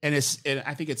 and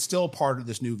I think it's still part of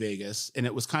this new Vegas, and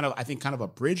it was kind of a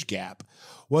bridge gap,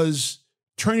 was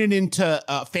turning it into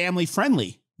family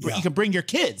friendly. Where you can bring your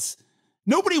kids.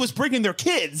 Nobody was bringing their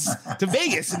kids to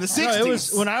Vegas in the 60s. No, it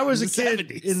was when I was a kid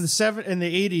 70s. in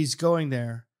the 80s going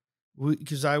there,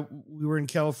 because we were in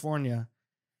California.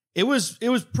 It was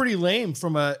pretty lame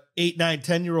from a 8, 9,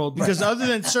 10-year-old, because other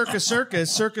than Circus had the arcades.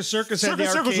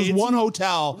 Circus was one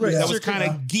hotel that was kind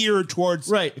of geared towards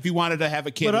if you wanted to have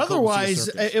a kid. But otherwise,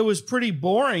 it was pretty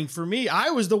boring for me.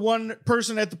 I was the one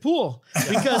person at the pool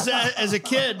because as a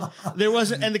kid, there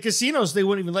wasn't, and the casinos, they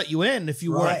wouldn't even let you in if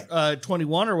you weren't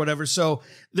 21 or whatever. So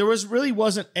there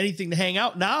wasn't anything to hang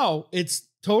out. Now it's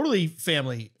totally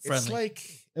family friendly.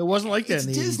 It wasn't like that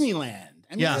in the Disneyland.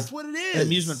 I mean, that's what it is. An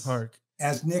amusement park.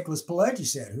 As Nicholas Pileggi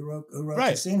said, who wrote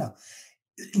Casino.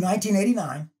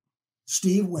 1989,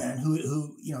 Steve Wynn,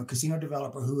 who casino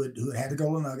developer who had the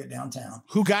Golden Nugget downtown,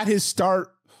 who got his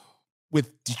start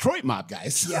with Detroit mob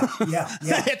guys. Yeah.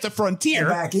 At the frontier, and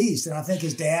back east, and I think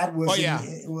his dad was.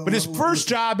 But his first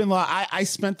job in law, I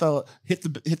spent hit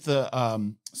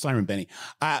the Simon Benny.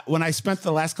 When I spent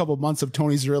the last couple of months of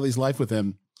Tony Zerilli's life with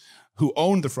him, who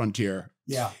owned the frontier.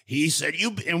 Yeah. He said,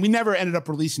 and we never ended up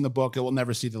releasing the book. It will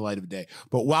never see the light of day.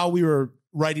 But while we were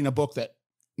writing a book that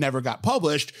never got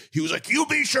published, he was like, you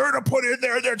be sure to put in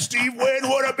there that Steve Wynn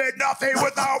would have been nothing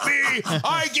without me.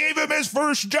 I gave him his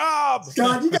first job.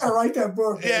 God, you got to write that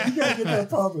book. Man. Yeah. You got to get that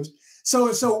published.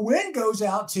 So Wynn goes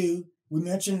out to, we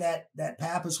mentioned that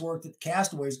Pappas worked at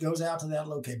Castaways, goes out to that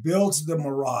location, builds the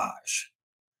Mirage.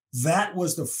 That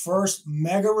was the first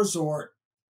mega resort,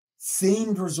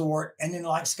 themed resort. And then,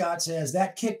 like Scott says,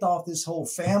 that kicked off this whole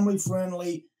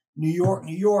family-friendly New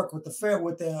York with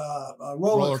the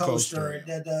roller coaster,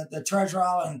 the Treasure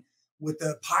Island with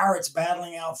the pirates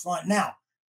battling out front. Now,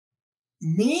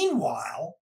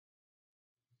 meanwhile,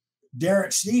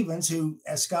 Derek Stevens, who,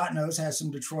 as Scott knows, has some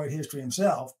Detroit history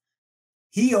himself,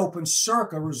 he opened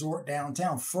Circa Resort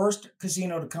downtown, first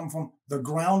casino to come from the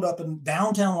ground up in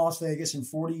downtown Las Vegas in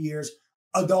 40 years.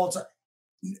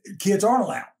 Kids aren't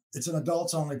allowed. It's an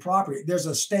adults only property. There's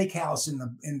a steakhouse in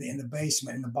the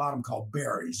basement in the bottom called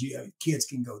Barry's. Kids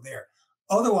can go there.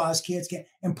 Otherwise, kids can't.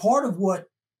 And part of what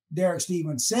Derek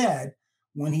Stevens said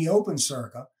when he opened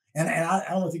Circa, and I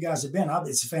don't know if you guys have been,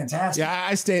 it's fantastic. Yeah,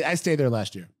 I stayed there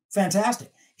last year.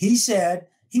 Fantastic. He said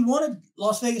he wanted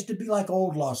Las Vegas to be like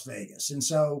old Las Vegas. And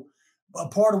so a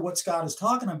part of what Scott is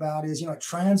talking about is,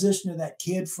 transition to that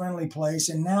kid-friendly place.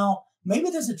 And now maybe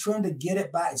there's a trend to get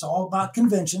it back. It's all about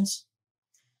conventions.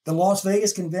 The Las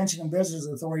Vegas Convention and Visitors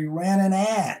Authority ran an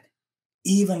ad,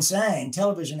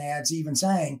 television ads,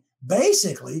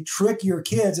 basically trick your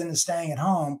kids into staying at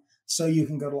home so you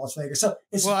can go to Las Vegas. So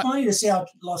it's funny to see how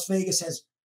Las Vegas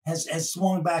has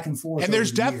swung back and forth. And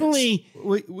there's definitely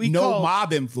no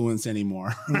mob influence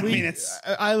anymore. I mean,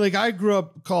 I grew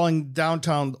up calling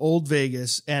downtown Old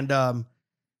Vegas, and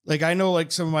I know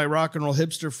some of my rock and roll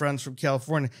hipster friends from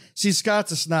California. See,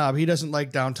 Scott's a snob. He doesn't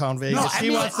like downtown Vegas. He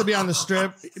wants to be on the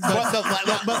Strip.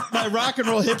 But my rock and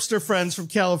roll hipster friends from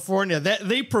California,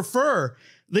 they prefer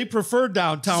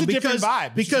downtown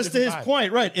because to his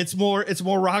point, right? It's more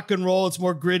rock and roll. It's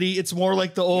more gritty. It's more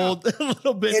like the old, a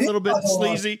little bit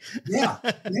sleazy. Yeah.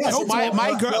 No,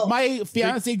 my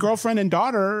fiance, girlfriend, and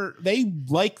daughter, they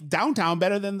like downtown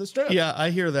better than the Strip. Yeah, I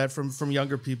hear that from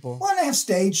younger people. Well, they have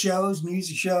stage shows,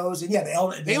 music shows, and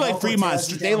they like Fremont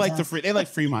Street. They like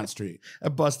Fremont Street. I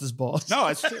bust his balls. No,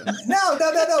 it's true. No.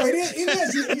 It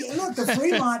is. Look, the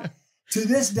Fremont to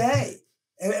this day.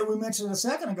 And we mentioned it a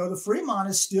second ago, the Fremont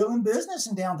is still in business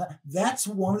in downtown. That's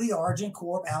one of the Argent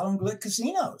Corp Allen Glick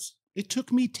casinos. It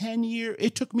took me 10 years.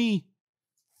 It took me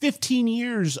 15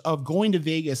 years of going to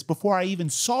Vegas before I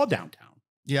even saw downtown.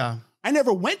 Yeah. I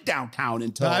never went downtown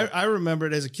until... I remember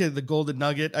it as a kid, the Golden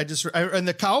Nugget. And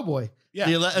the Cowboy. Yeah.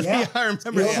 I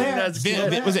remember it as a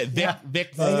kid. Was it Vic? Yeah.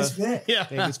 Vic Vegas Vic. Yeah.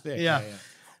 Vegas Vic. Yeah.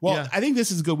 Well, I think this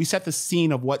is good. We set the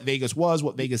scene of what Vegas was,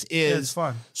 what Vegas is. Yeah, it's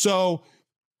fun. So...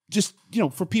 just,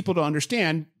 for people to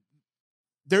understand,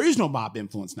 there is no mob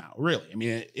influence now, really. I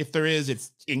mean, if there is,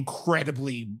 it's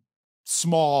incredibly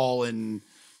small and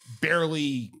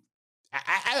barely.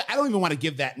 I don't even want to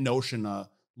give that notion a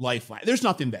lifeline. There's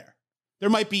nothing there. There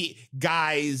might be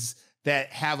guys that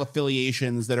have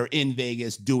affiliations that are in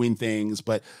Vegas doing things,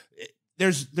 but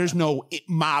there's no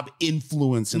mob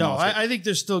influence. No, I think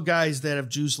there's still guys that have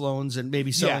juice loans and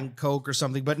maybe selling coke or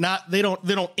something, but they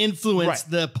don't influence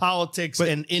the politics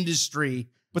and industry.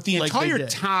 But the entire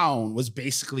town was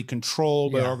basically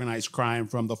controlled by organized crime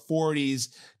from the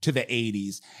 40s to the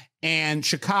 80s. And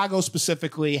Chicago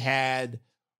specifically had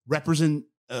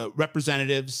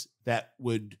representatives that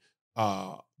would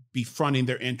be fronting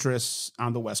their interests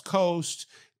on the West Coast.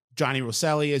 Johnny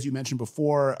Rosselli, as you mentioned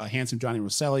before, a handsome Johnny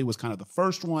Rosselli was kind of the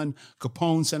first one.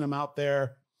 Capone sent him out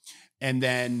there. And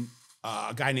then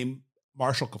a guy named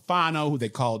Marshall Cafano, who they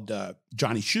called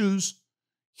Johnny Shoes,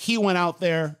 he went out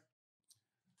there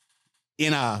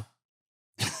in a,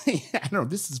 I don't know,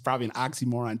 this is probably an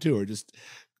oxymoron too, or just,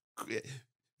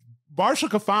 Marshall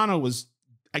Cafano was,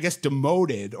 I guess,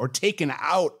 demoted or taken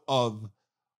out of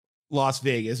Las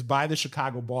Vegas by the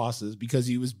Chicago bosses because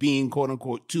he was being, quote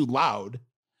unquote, too loud,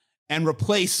 and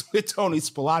replaced with Tony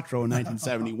Spilotro in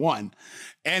 1971.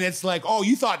 And it's like, oh,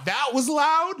 you thought that was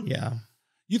loud? Yeah.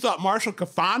 You thought Marshall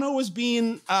Cafano was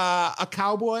being a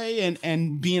cowboy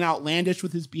and being outlandish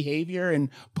with his behavior and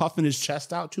puffing his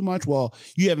chest out too much? Well,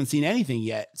 you haven't seen anything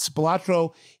yet.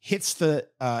 Spilotro hits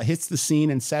the scene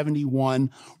in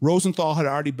 71. Rosenthal had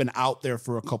already been out there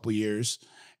for a couple years.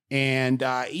 And,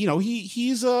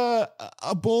 he's a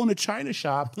bull in a china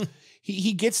shop.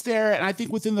 He gets there, and I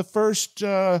think within the first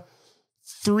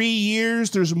 3 years,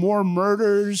 there's more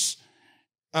murders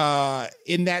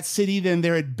in that city than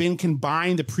there had been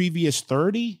combined the previous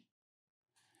 30.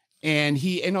 And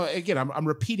again, I'm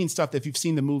repeating stuff that if you've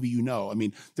seen the movie, I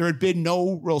mean, there had been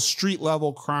no real street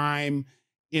level crime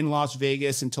in Las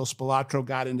Vegas until Spilotro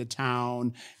got into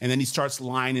town, and then he starts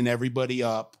lining everybody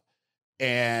up,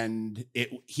 and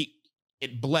it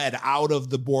bled out of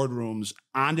the boardrooms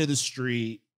onto the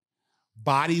street.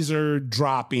 Bodies are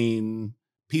dropping.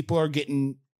 People are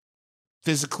getting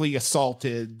physically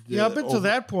assaulted. Yeah, up until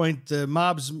that point, the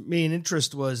mob's main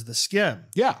interest was the skim.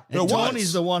 Yeah, and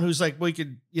Tony's the one who's like, we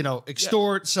could,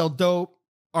 extort, sell dope,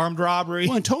 armed robbery.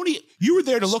 Well, and Tony, you were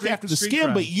there to look after the skim,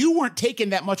 crime. But you weren't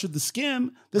taking that much of the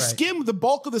skim. The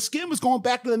bulk of the skim was going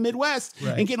back to the Midwest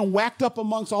and getting whacked up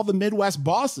amongst all the Midwest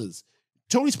bosses.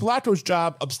 Tony Spilotro's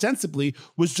job, ostensibly,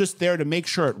 was just there to make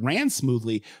sure it ran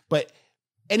smoothly, but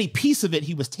any piece of it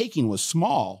he was taking was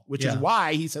small, which is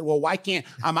why he said, well, why can't,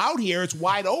 I'm out here, it's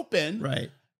wide open. Right.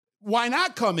 Why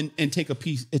not come and take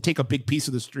a big piece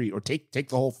of the street or take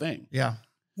the whole thing? Yeah.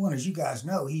 Well, as you guys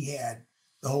know, he had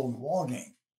the hole in the wall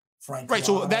game. Frank. Right.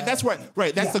 So that's right.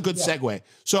 Right. That's a good segue.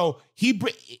 So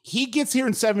he gets here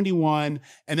in 71,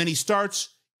 and then he starts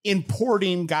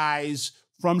importing guys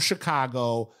from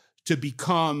Chicago to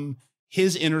become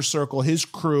his inner circle, his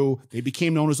crew. They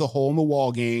became known as the Hole in the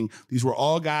Wall Gang. These were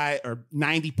all guys, or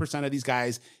 90% of these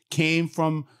guys came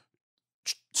from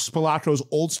Spilotro's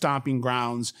old stomping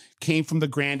grounds, came from the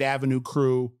Grand Avenue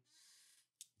crew,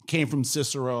 came from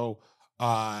Cicero.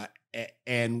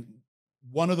 And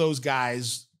one of those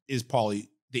guys is Paulie,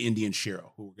 the Indian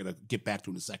Shiro, who we're going to get back to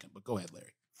in a second. But go ahead,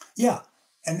 Larry. Yeah.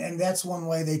 And that's one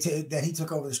way that he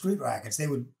took over the street rackets. They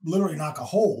would literally knock a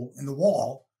hole in the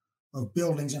wall of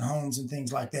buildings and homes and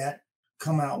things like that,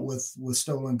 come out with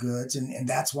stolen goods. And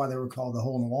that's why they were called the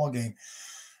Hole in the Wall Game.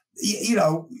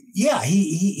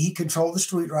 He controlled the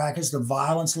street rackets. The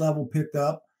violence level picked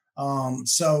up.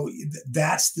 So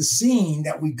that's the scene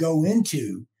that we go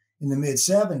into in the mid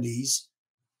 70s,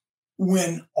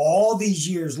 when all these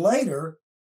years later,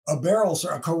 a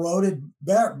corroded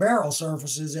barrel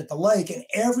surfaces at the lake, and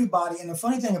everybody. And the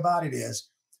funny thing about it is,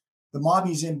 the Mob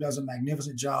Museum does a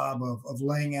magnificent job of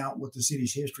laying out what the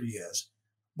city's history is.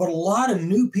 But a lot of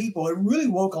new people, it really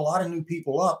woke a lot of new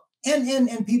people up,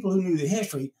 and people who knew the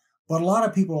history. But a lot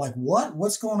of people are like, what?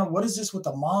 What's going on? What is this with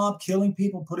the mob killing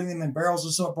people, putting them in barrels?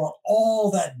 And so it brought all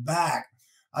that back.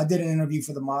 I did an interview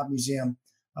for the Mob Museum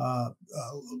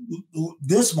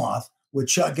this month with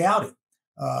Chuck Gowdy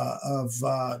of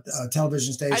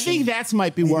television station. I think that's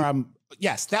might be where I'm.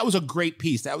 Yes, that was a great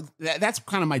piece. That's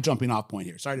kind of my jumping off point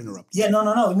here. Sorry to interrupt. Yeah,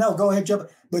 no. Go ahead, jump.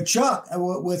 But Chuck,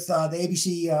 with the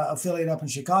ABC affiliate up in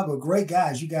Chicago, great guy,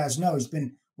 as you guys know. He's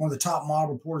been one of the top mob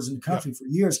reporters in the country for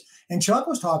years. And Chuck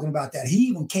was talking about that. He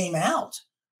even came out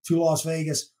to Las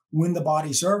Vegas when the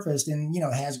body surfaced, and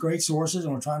has great sources,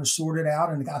 and we're trying to sort it out.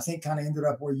 And I think kind of ended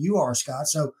up where you are, Scott.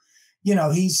 So,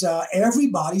 he's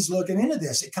everybody's looking into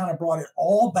this. It kind of brought it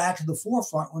all back to the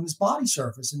forefront when this body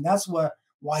surfaced, and that's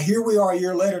why here we are a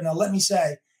year later. Now, let me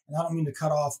say, and I don't mean to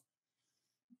cut off,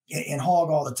 and hog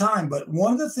all the time. But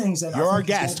one of the things that you're our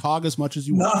guest, hog as much as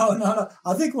you want. No.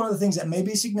 I think one of the things that may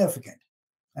be significant,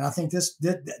 and I think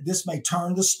this may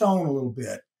turn the stone a little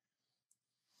bit.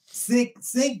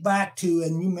 Think back to,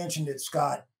 and you mentioned it,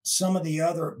 Scott, some of the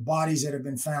other bodies that have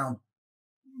been found,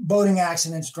 boating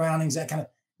accidents, drownings, that kind of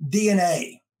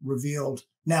DNA revealed.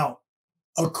 Now,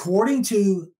 according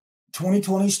to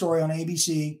 2020 story on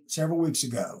ABC several weeks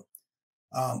ago,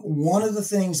 one of the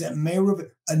things that may reveal,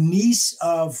 a niece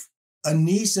of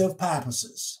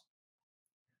Pappas's,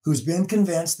 who's been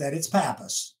convinced that it's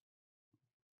Pappas,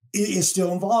 is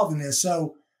still involved in this.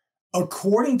 So,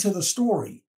 according to the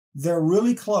story, they're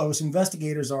really close,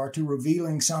 investigators are, to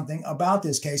revealing something about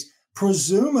this case,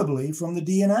 presumably from the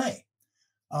DNA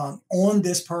on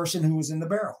this person who was in the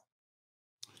barrel.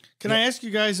 Can I ask you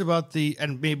guys about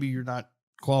and maybe you're not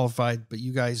qualified, but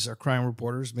you guys are crime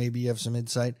reporters. Maybe you have some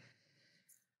insight.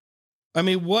 I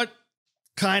mean, what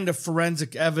kind of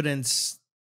forensic evidence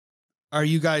are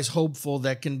you guys hopeful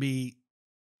that can be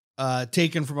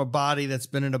taken from a body that's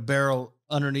been in a barrel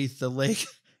underneath the lake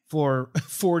for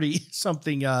 40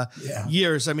 something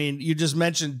years? I mean, you just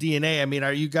mentioned DNA. I mean,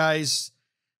 are you guys,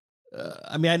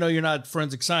 I mean, I know you're not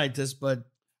forensic scientists, but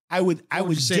I would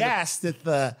guess that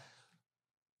the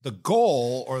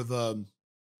goal or the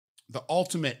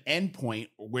ultimate endpoint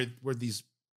where these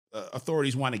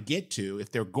authorities want to get to,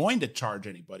 if they're going to charge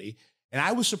anybody. And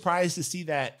I was surprised to see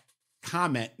that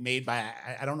comment made by,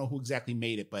 I don't know who exactly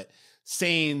made it, but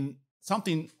saying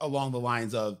something along the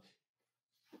lines of,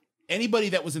 anybody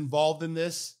that was involved in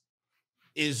this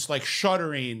is like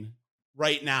shuddering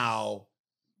right now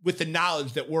with the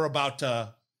knowledge that we're about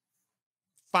to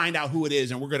find out who it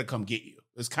is and we're going to come get you.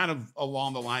 It's kind of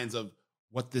along the lines of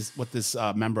what this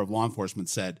member of law enforcement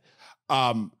said.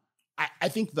 I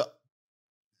think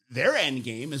their end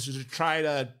game is to try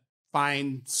to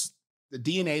find the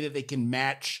DNA that they can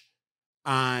match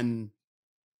on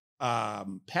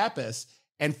Pappas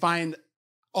and find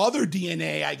other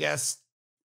DNA, I guess,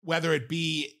 whether it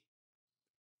be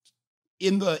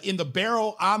in the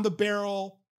barrel, on the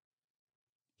barrel,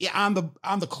 on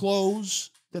the clothes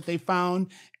that they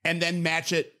found, and then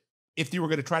match it if they were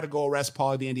going to try to go arrest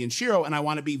Paulie the Indian Shiro. And I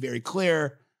want to be very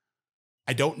clear,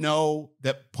 I don't know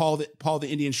that Paul the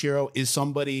Indian Shiro is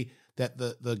somebody that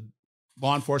the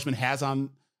law enforcement has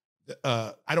on.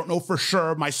 I don't know for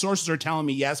sure. My sources are telling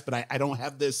me yes, but I don't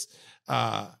have this.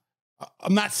 I'm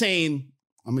not saying,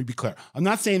 let me be clear. I'm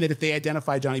not saying that if they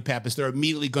identify Johnny Pappas, they're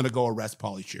immediately going to go arrest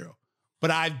Paulie Shiro.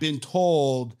 But I've been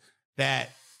told that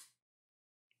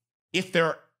if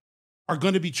there are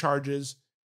going to be charges,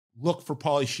 look for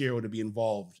Paulie Shiro to be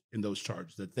involved in those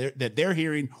charges that they're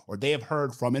hearing or they have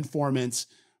heard from informants,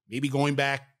 maybe going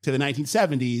back to the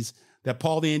 1970s, that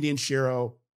Paul the Indian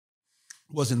Shiro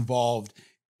was involved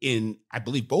in, I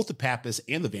believe, both the Pappas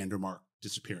and the Vandermark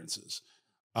disappearances.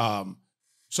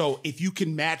 So if you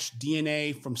can match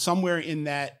DNA from somewhere in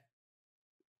that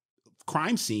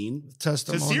crime scene to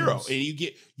zero, and you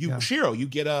get Shiro, you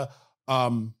get a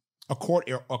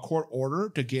court order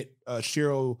to get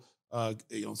Shiro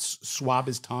swab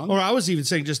his tongue. Or I was even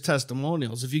saying just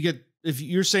testimonials. If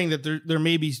you're saying that there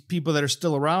may be people that are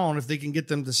still around, if they can get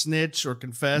them to snitch or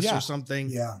confess or something,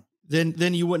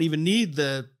 then you wouldn't even need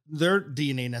their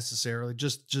DNA necessarily.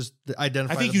 Just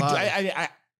identify. I think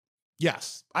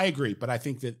yes, I agree, but I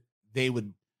think that they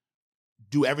would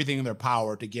do everything in their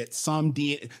power to get some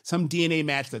DNA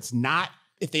match that's not,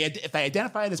 if they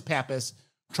identify it as Pappas,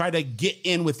 try to get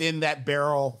in within that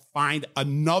barrel, find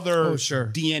another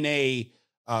DNA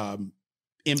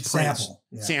imprint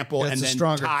sample and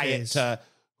then tie it to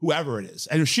whoever it is.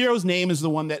 And Shiro's name is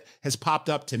the one that has popped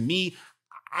up to me.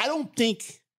 I don't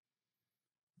think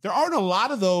there aren't a lot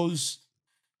of those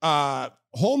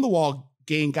hole in the wall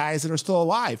gang guys that are still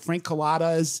alive. Frank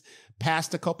Collada is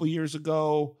passed a couple years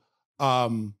ago.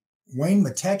 Wayne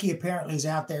Matecki apparently is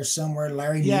out there somewhere.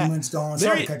 Larry Newman's gone.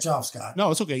 Sorry to cut you off, Scott.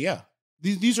 No, it's okay. Yeah.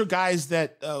 These are guys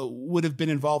that would have been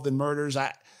involved in murders.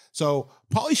 So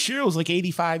Paulie Shiro is like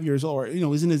 85 years old,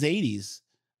 he's in his 80s.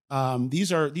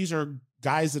 These are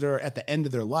guys that are at the end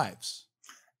of their lives.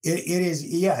 It is.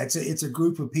 Yeah. It's a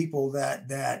group of people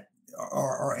that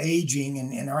are aging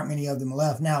and aren't many of them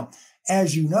left. Now,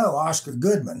 as you know, Oscar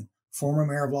Goodman, former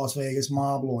mayor of Las Vegas,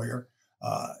 mob lawyer,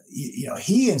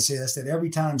 he insists that every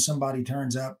time somebody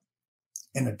turns up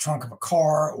in the trunk of a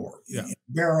car or in a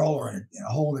barrel or in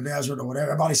a hole in the desert or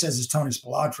whatever, everybody says it's Tony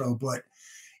Spilatro, but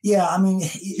I mean,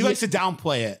 he likes to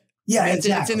downplay it. Yeah, it's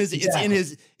in his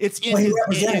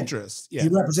interest. Yeah. He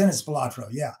represented Spilatro.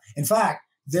 Yeah. In fact,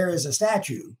 there is a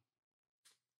statue,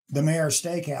 the mayor's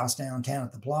steakhouse downtown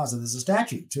at the plaza. There's a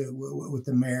statue with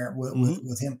the mayor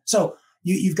with him. So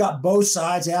you've got both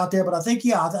sides out there, but I think,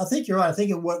 yeah, I think you're right. I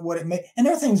think what it may, and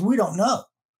there are things we don't know.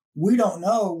 We don't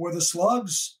know where the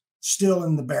slug's still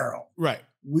in the barrel. Right.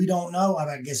 We don't know.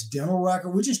 I guess dental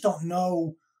record. We just don't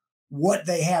know what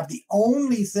they have. The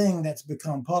only thing that's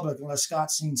become public, unless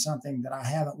Scott's seen something that I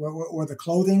haven't, were the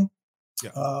clothing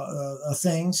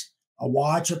things, a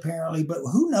watch apparently, but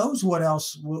who knows what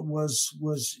else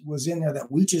was in there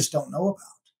that we just don't know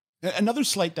about. Another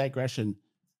slight digression.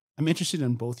 I'm interested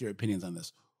in both your opinions on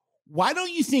this. Why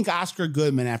don't you think Oscar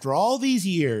Goodman, after all these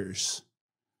years,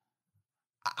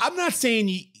 I'm not saying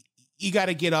you got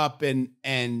to get up and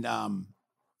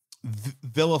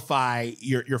vilify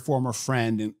your former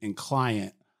friend and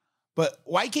client, but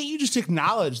why can't you just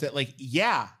acknowledge that, like,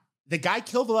 yeah, the guy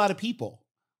killed a lot of people,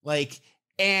 like,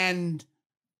 and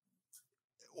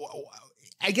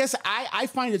I guess I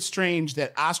find it strange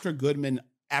that Oscar Goodman,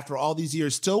 after all these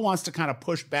years, still wants to kind of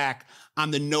push back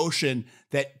on the notion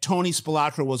that Tony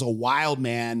Spilotro was a wild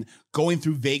man going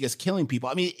through Vegas killing people.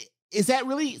 I mean, is that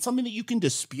really something that you can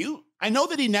dispute? I know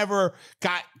that he never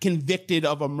got convicted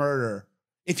of a murder.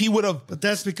 If he would have, but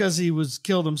that's because he was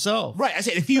killed himself. Right. I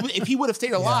said if he would have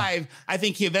stayed alive, I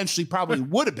think he eventually probably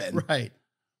would have been. Right.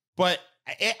 But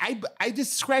I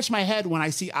just scratch my head when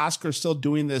I see Oscar still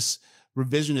doing this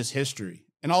revisionist history.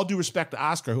 And all due respect to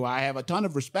Oscar, who I have a ton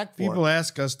of respect for. People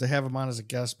ask us to have him on as a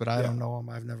guest, but I don't know him.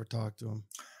 I've never talked to him.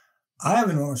 I have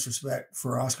enormous respect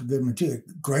for Oscar Goodman too.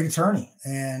 Great attorney,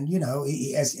 and you know,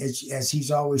 as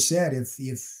he's always said, if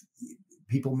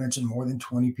people mention more than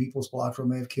 20 people Spilotro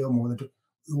may have killed, more than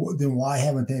then why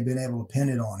haven't they been able to pin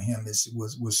it on him?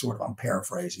 Was sort of, I'm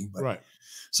paraphrasing, but right.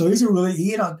 So he's a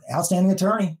really outstanding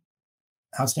attorney.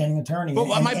 Outstanding attorney. But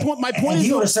my point is,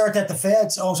 he would assert that the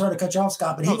feds. Oh, sorry to cut you off,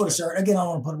 Scott, but he would assert, again, I don't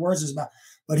want to put words in his mouth,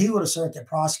 but he would assert that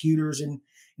prosecutors and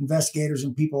investigators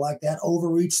and people like that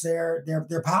overreach their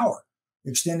power,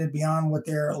 extended beyond what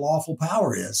their lawful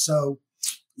power is. So,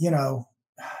 you know,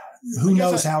 who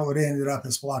knows how it ended up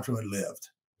if Spilotro had lived.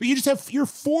 But you're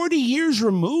 40 years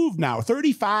removed now,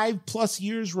 35 plus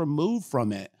years removed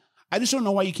from it. I just don't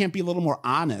know why you can't be a little more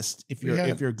honest if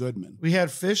you're Goodman. We had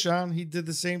Fish on. He did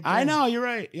the same thing. I know, you're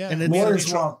right. Yeah. And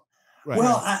it's wrong. Right.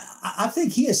 Well, I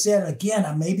think he has said, again,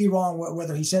 I may be wrong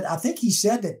whether he said, I think he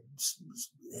said that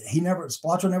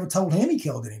Spilotro never told him he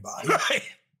killed anybody. Right.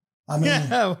 I mean,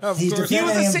 he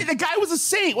was a saint. The guy was a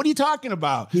saint. What are you talking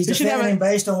about? He's defending him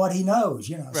based on what he knows,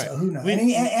 you know, right. So who knows?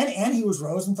 And he was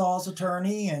Rosenthal's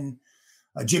attorney and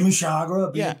Jimmy Chagra,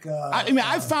 a big,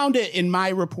 I found it in my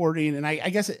reporting, and I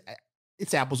guess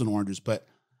it's apples and oranges, but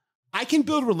I can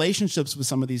build relationships with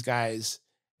some of these guys,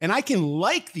 and I can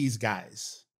like these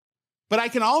guys, but I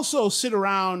can also sit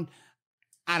around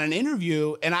on an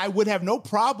interview, and I would have no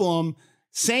problem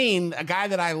saying a guy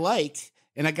that I like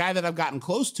and a guy that I've gotten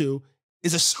close to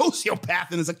is a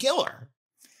sociopath and is a killer.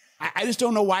 I just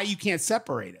don't know why you can't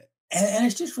separate it. And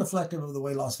it's just reflective of the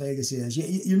way Las Vegas is.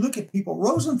 You look at people.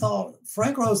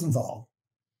 Frank Rosenthal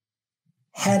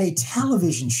had a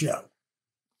television show.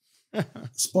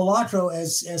 Spilotro,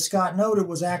 as Scott noted,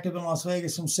 was active in Las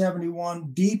Vegas from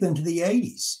 71 deep into the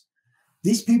 80s.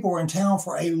 These people were in town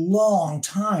for a long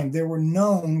time. They were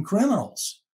known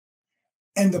criminals.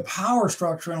 And the power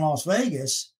structure in Las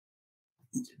Vegas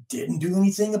didn't do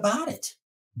anything about it.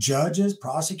 Judges,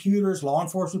 prosecutors, law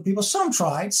enforcement people, some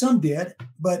tried, some did,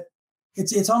 but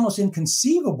it's almost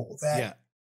inconceivable that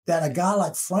a guy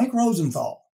like Frank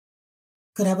Rosenthal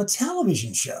could have a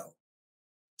television show.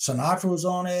 Sinatra was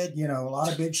on it, you know, a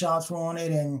lot of big shots were on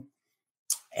it, and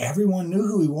everyone knew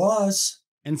who he was.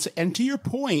 And to your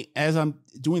point, as I'm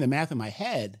doing the math in my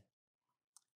head,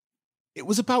 it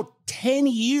was about 10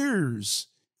 years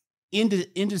into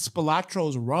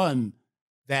Spilotro's run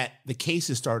that the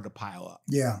cases started to pile up.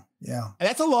 Yeah. And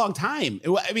that's a long time.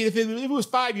 I mean, if it was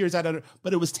 5 years, I don't know,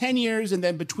 but it was 10 years. And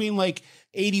then between like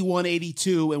 81,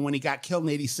 82, and when he got killed in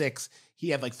 86, he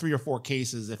had like 3 or 4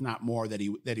 cases, if not more, that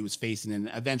he was facing.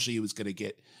 And eventually he was going to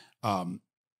get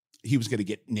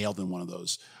nailed in one of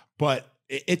those. But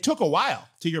it took a while,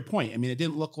 to your point. I mean, it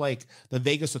didn't look like the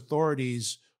Vegas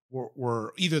authorities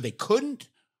were either they couldn't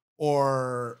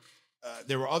or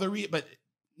there were other reasons, but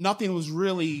nothing was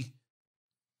really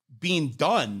being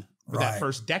done for that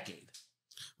first decade.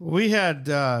 We had,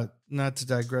 not to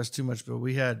digress too much, but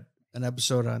we had an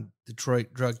episode on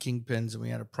Detroit drug kingpins, and we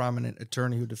had a prominent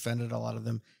attorney who defended a lot of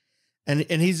them. And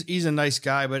he's a nice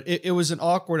guy, but it was an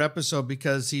awkward episode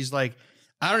because he's like,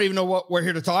 I don't even know what we're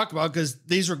here to talk about because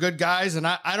these were good guys, and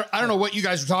I don't know what you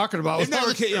guys are talking about.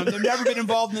 They've never been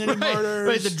involved in any murders.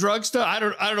 Right, the drug stuff. I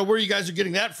don't know where you guys are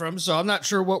getting that from, so I'm not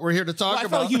sure what we're here to talk about. I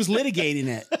felt like he was litigating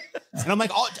it. And I'm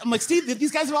like, Steve,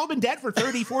 these guys have all been dead for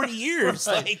 30, 40 years.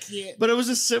 Right. But it was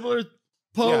a similar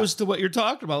opposed to what you're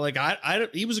talking about. Like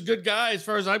he was a good guy as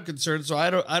far as I'm concerned. So I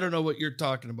don't know what you're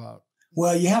talking about.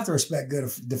 Well, you have to respect good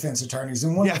defense attorneys.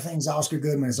 And one of the things Oscar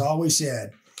Goodman has always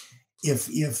said,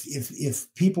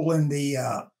 if people in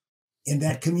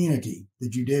that community, the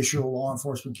judicial, law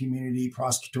enforcement community,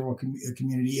 prosecutorial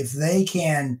community, if they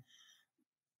can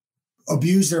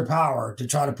abuse their power to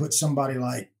try to put somebody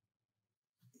like,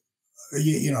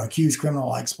 accused criminal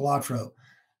like Buccellato,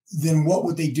 then what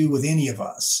would they do with any of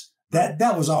us?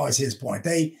 That was always his point.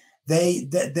 They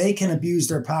can abuse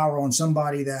their power on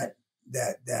somebody that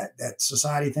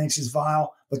society thinks is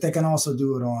vile, but they can also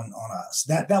do it on us.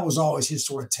 That was always his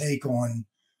sort of take on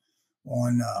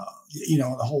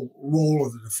the whole role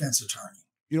of the defense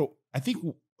attorney. I think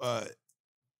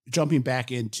jumping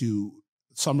back into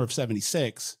summer of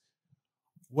 76,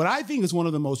 what I think is one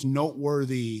of the most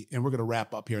noteworthy, and we're going to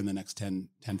wrap up here in the next 10,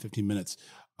 15 minutes.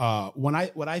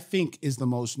 What I think is the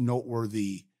most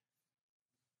noteworthy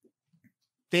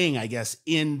thing, I guess,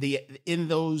 in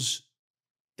those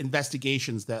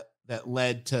investigations that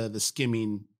led to the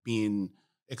skimming being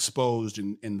exposed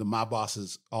and the mob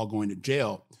bosses all going to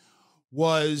jail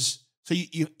was, so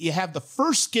you have the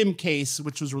first skim case,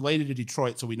 which was related to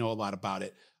Detroit, so we know a lot about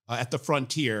it, at the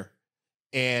Frontier.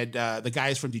 And the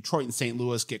guys from Detroit and St.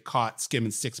 Louis get caught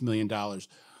skimming $6 million.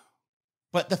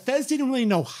 But the feds didn't really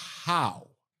know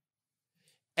how.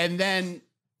 And then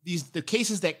the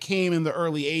cases that came in the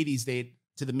early 80s,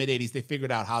 to the mid 80s, they figured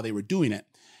out how they were doing it.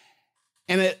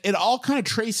 And it all kind of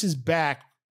traces back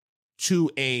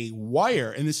to a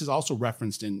wire, and this is also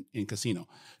referenced in Casino,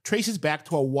 traces back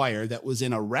to a wire that was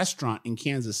in a restaurant in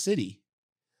Kansas City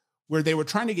where they were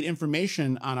trying to get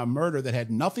information on a murder that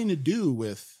had nothing to do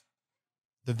with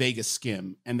the Vegas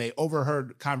skim, and they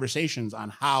overheard conversations on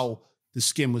how the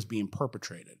skim was being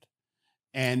perpetrated.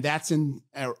 And that's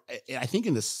I think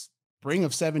in the spring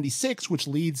of 76, which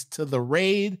leads to the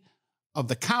raid of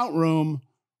the count room,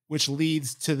 which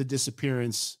leads to the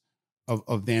disappearance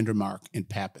of Vandermark and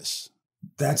Pappas.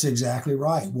 That's exactly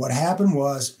right. What happened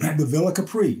was the Villa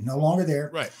Capri, no longer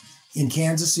there, right, in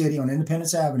Kansas City on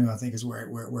Independence Avenue, I think is where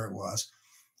it was.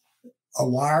 A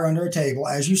wire under a table.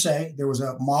 As you say, there was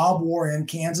a mob war in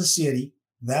Kansas City.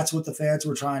 That's what the feds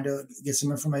were trying to get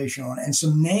some information on. And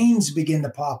some names begin to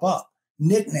pop up,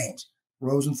 nicknames.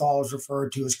 Rosenthal was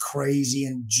referred to as crazy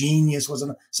and genius.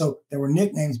 So there were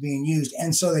nicknames being used.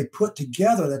 And so they put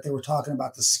together that they were talking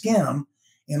about the skim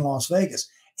in Las Vegas.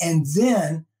 And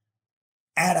then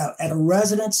at a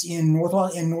residence in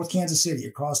North Kansas City,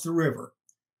 across the river,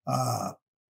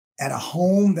 at a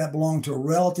home that belonged to a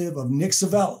relative of Nick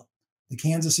Savella, the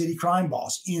Kansas City crime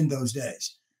boss in those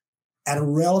days. At a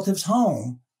relative's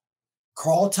home,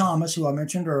 Carl Thomas, who I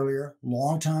mentioned earlier,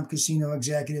 longtime casino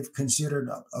executive, considered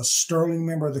a sterling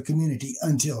member of the community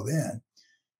until then,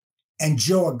 and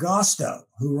Joe Agosto,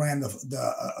 who ran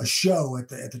a show at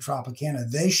the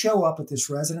Tropicana, they show up at this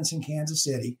residence in Kansas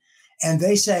City, and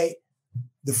they say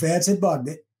the feds had bugged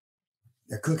it.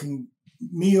 They're cooking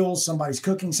meals, somebody's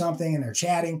cooking something, and they're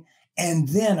chatting. And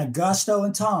then Agosto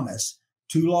and Thomas,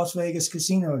 two Las Vegas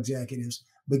casino executives,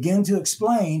 begin to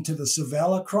explain to the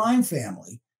Savella crime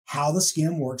family how the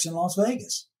skim works in Las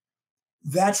Vegas.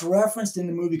 That's referenced in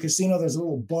the movie Casino. There's a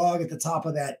little bug at the top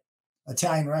of that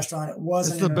Italian restaurant. It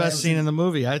wasn't. It's the best scene in the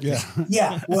movie.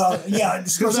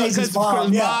 Scorsese's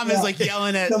mom. Mom is like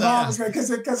yelling at the mom is great because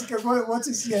what's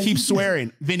his name? Keep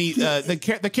swearing. Vinny. The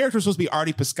character was supposed to be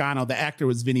Artie Piscano. The actor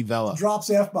was Vinny Vella. Drops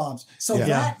F-bombs. So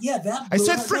that I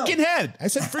said freaking head. I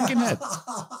said freaking head.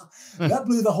 That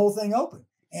blew the whole thing open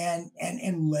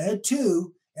and led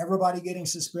to everybody getting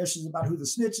suspicious about who the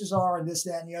snitches are and this,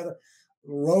 that, and the other.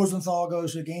 Rosenthal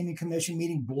goes to a gaming commission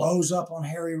meeting, blows up on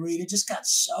Harry Reid. It just got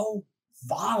so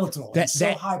volatile and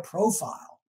so high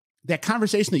profile. That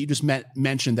conversation that you just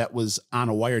mentioned that was on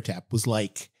a wiretap was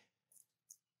like,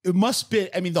 it must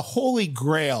be, I mean, the holy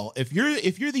grail. If you're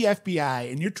the FBI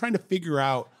and you're trying to figure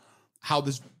out how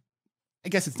this, I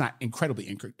guess it's not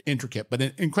incredibly intricate, but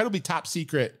an incredibly top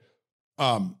secret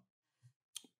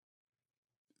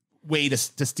way to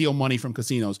steal money from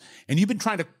casinos. And you've been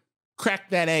trying to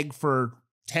crack that egg for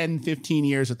 10, 15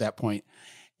 years at that point.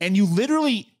 And you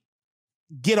literally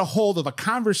get a hold of a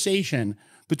conversation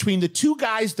between the two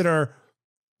guys that are,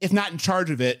 if not in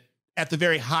charge of it, at the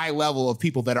very high level of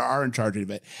people that are in charge of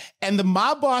it. And the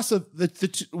mob boss of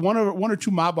one or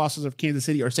two mob bosses of Kansas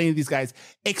City are saying to these guys,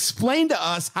 explain to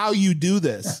us how you do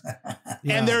this.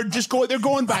 And they're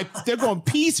going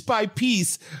piece by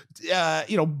piece,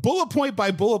 bullet point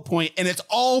by bullet point, and it's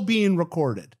all being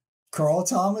recorded. Carl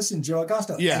Thomas and Joe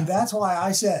Agosto. Yeah. And that's why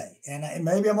I say, and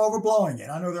maybe I'm overblowing it.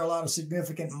 I know there are a lot of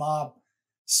significant mob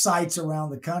sites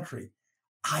around the country.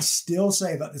 I still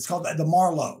say that it's called the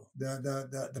Marlowe.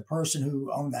 The person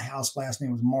who owned the house last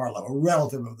name was Marlowe, a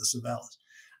relative of the Savellas.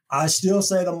 I still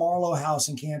say the Marlowe house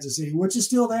in Kansas City, which is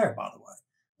still there, by the way.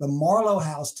 The Marlowe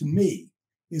house, to me,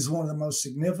 is one of the most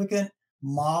significant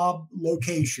mob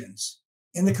locations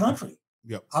in the country.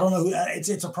 Yep. I don't know who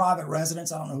it's a private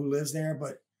residence. I don't know who lives there,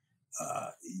 but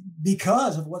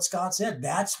because of what Scott said,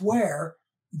 that's where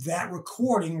that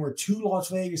recording where two Las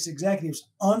Vegas executives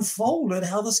unfolded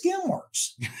how the skin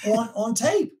works on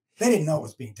tape. They didn't know it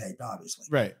was being taped, obviously.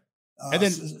 Right. And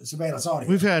then surveillance audio.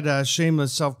 We've had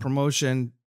shameless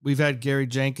self-promotion. We've had Gary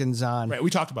Jenkins on. Right. We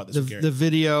talked about this with Gary. The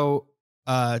video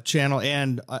channel,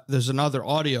 and there's another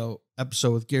audio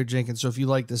episode with Gary Jenkins. So if you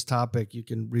like this topic, you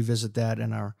can revisit that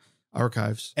in our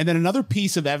archives. And then another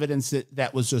piece of evidence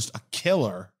that was just a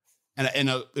killer, and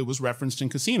it was referenced in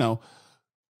Casino.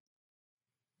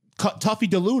 Tuffy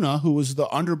DeLuna, who was the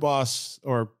underboss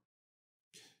or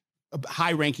a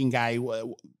high-ranking guy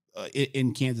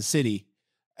in Kansas City,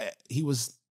 he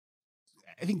was,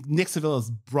 I think Nick Sevilla's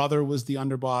brother was the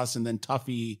underboss, and then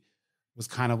Tuffy was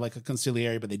kind of like a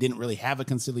conciliary, but they didn't really have a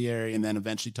conciliary, and then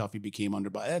eventually Tuffy became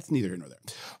underboss. That's neither here nor there.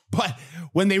 But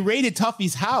when they raided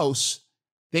Tuffy's house,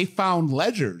 they found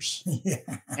ledgers,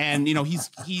 and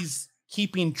he's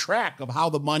keeping track of how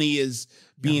the money is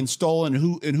being stolen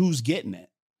and who's getting it.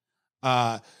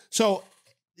 So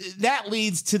that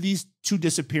leads to these two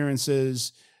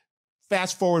disappearances.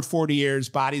 Fast forward 40 years,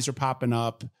 bodies are popping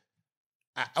up.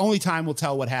 Only time will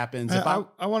tell what happens.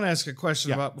 I want to ask a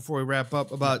question about before we wrap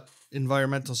up about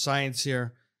environmental science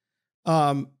here.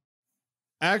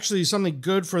 Actually, something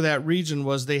good for that region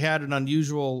was they had an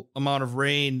unusual amount of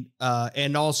rain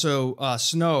and also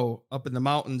snow up in the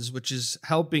mountains, which is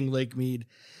helping Lake Mead.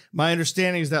 My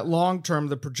understanding is that long term,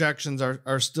 the projections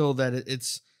are still that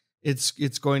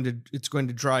it's going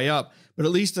to dry up, but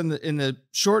at least in the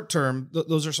short term,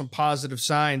 those are some positive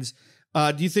signs.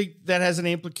 Do you think that has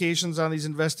any implications on these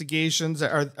investigations?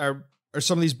 Are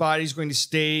some of these bodies going to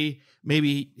stay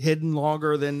maybe hidden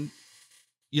longer than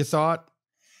you thought?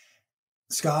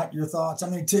 Scott, your thoughts? I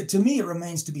mean, to me, it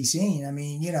remains to be seen. I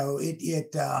mean,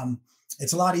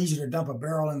 it's a lot easier to dump a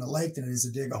barrel in the lake than it is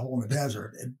to dig a hole in the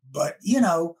desert. But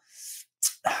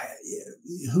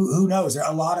who knows?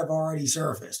 A lot have already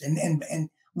surfaced, and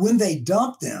when they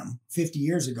dumped them 40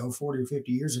 or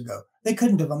 50 years ago, they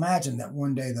couldn't have imagined that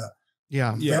one day the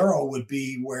barrel would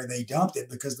be where they dumped it,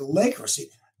 because the lake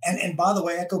receded. And by the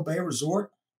way, Echo Bay Resort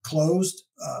closed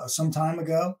some time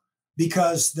ago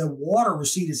because the water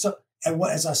receded. So,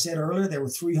 as I said earlier, there were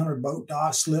 300 boat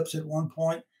dock slips at one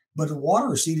point, but the water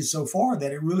receded so far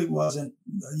that it really wasn't,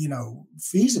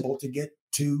 feasible to get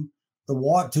to the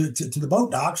water to the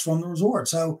boat docks from the resort.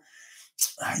 So,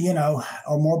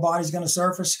 are more bodies going to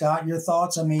surface? Scott, your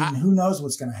thoughts? I mean, who knows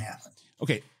what's going to happen?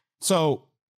 Okay, so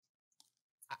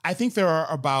I think there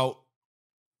are about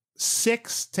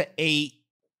 6 to 8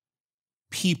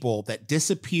 people that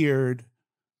disappeared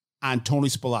on Tony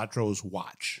Spilatro's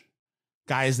watch.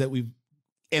 Guys that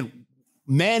and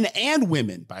men and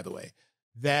women, by the way,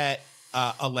 that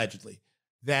allegedly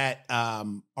that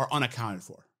are unaccounted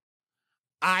for.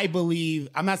 I believe,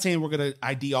 I'm not saying we're going to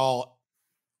ID all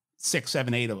 6,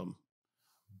 7, 8 of them,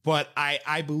 but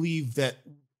I believe that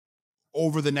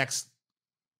over the next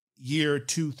year,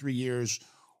 2, 3 years,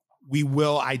 we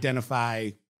will identify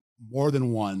more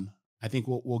than one. I think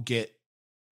we'll get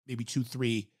maybe 2,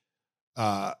 3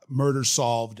 murders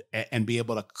solved and be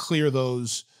able to clear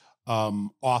those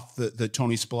off the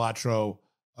Tony Spilatro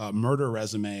murder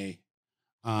resume.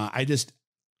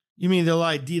 You mean they'll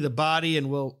ID the body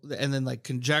and then like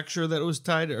conjecture that it was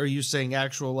tied? Or are you saying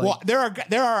actual like? Well,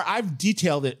 there are. I've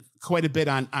detailed it quite a bit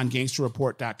on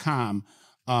gangsterreport.com.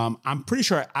 I'm pretty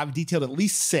sure I've detailed at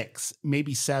least 6,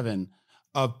 maybe 7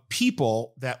 of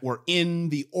people that were in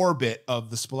the orbit of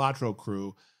the Spilatro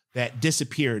crew that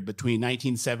disappeared between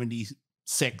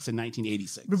 1976 and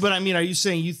 1986. But I mean, are you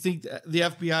saying you think the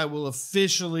FBI will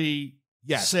officially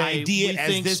say ID it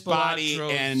as this body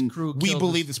and we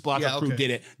believe the Spilatro crew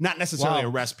did it, not necessarily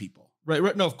arrest people?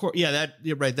 Right. No, of course. Yeah,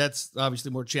 right. That's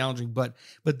obviously more challenging, but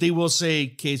they will say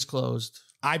case closed.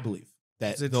 I believe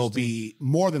that there'll be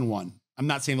more than one. I'm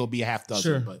not saying there'll be a half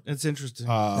dozen, but it's interesting.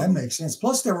 That makes sense.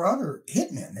 Plus, there were other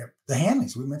hitmen there. The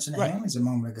Hamleys. We mentioned the Hamleys a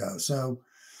moment ago. So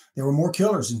there were more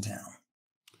killers in town.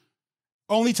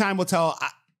 Only time will tell.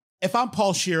 If I'm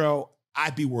Paul Shiro,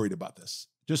 I'd be worried about this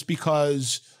just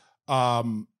because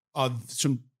of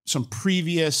some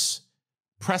previous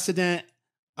precedent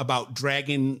about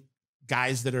dragging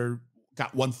guys that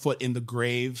got one foot in the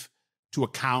grave to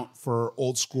account for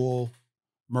old school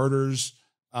murders.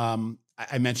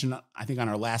 I mentioned, I think on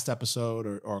our last episode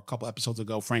or a couple episodes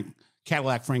ago, Frank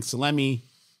Cadillac Frank Salemi,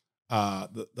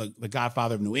 the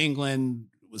Godfather of New England,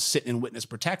 was sitting in witness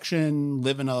protection,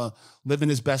 living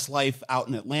his best life out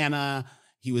in Atlanta.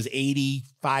 He was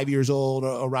 85 years old,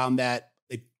 around that.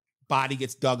 The body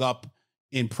gets dug up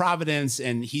in Providence,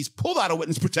 and he's pulled out of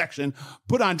witness protection,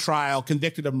 put on trial,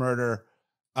 convicted of murder.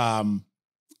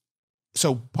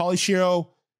 So Pauly Shero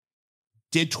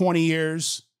did 20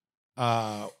 years.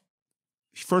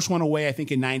 He first went away, I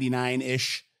think, in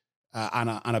 99-ish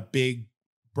on a big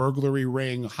burglary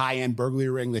ring, high-end burglary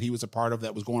ring that he was a part of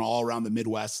that was going all around the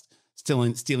Midwest,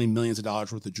 stealing millions of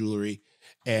dollars worth of jewelry.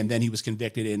 And then he was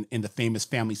convicted in the famous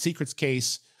Family Secrets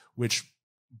case, which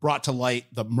brought to light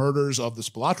the murders of the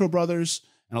Buccellato brothers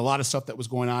and a lot of stuff that was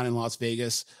going on in Las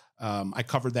Vegas. I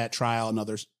covered that trial.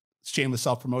 Another shameless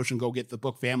self-promotion. Go get the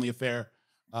book Family Affair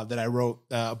that I wrote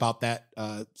about that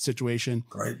situation.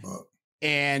 Great book.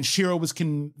 And Shero was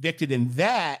convicted in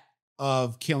that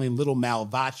of killing little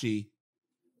Malvacci,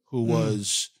 who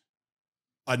was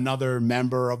another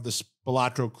member of the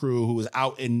Buccellato crew who was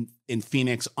out in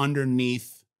Phoenix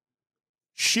underneath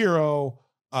Shero,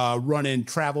 running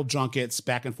travel junkets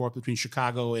back and forth between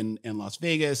Chicago and Las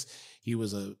Vegas. He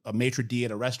was a maitre d'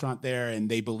 at a restaurant there, and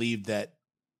they believed that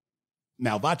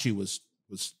Malvacci was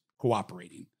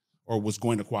cooperating or was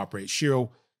going to cooperate. Shero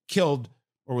killed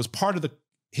or was part of the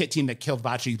hit team that killed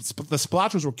Vacci. The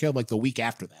Buccellatos were killed like the week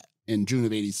after that in June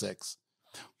of '86.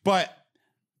 But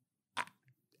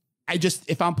I just,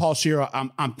 if I'm Paul Shero,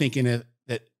 I'm thinking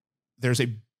that there's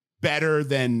a better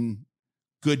than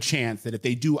good chance that if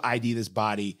they do ID this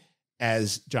body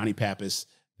as Johnny Pappas,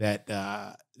 that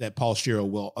Paul Shero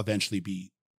will eventually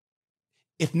be,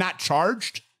 if not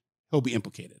charged, he'll be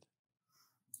implicated.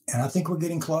 And I think we're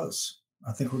getting close.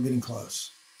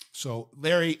 So,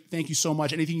 Larry, thank you so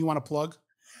much. Anything you want to plug?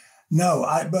 No,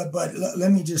 but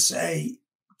let me just say,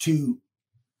 to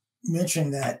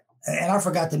mention that, and I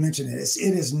forgot to mention it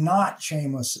is not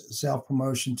shameless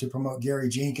self-promotion to promote Gary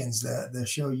Jenkins. The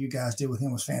show you guys did with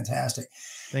him was fantastic.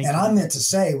 Thank you. I meant to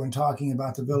say, when talking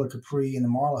about the Villa Capri and the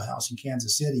Marlowe House in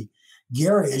Kansas City,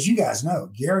 Gary, as you guys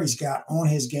know, Gary's got on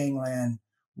his Gangland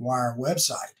Wire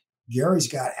website,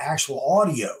 Gary's got actual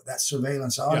audio, that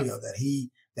surveillance audio that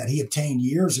he obtained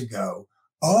years ago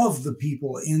of the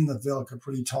people in the Villa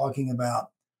Capri talking about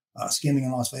skimming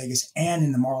in Las Vegas and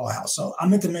in the Marlowe House. So I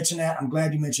meant to mention that. I'm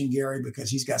glad you mentioned Gary because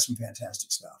he's got some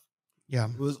fantastic stuff. Yeah,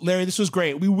 Larry, this was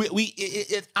great.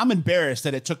 I'm embarrassed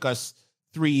that it took us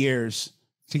 3 years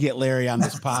to get Larry on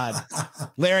this pod.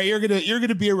 Larry, you're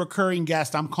gonna be a recurring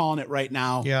guest. I'm calling it right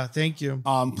now. Yeah, thank you.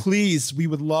 Please, we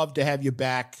would love to have you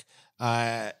back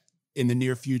in the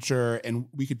near future, and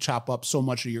we could chop up so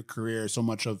much of your career, so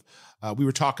much of. We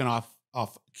were talking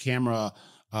off camera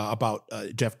about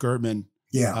Jeff Girdman.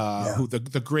 Who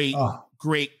the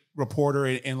great reporter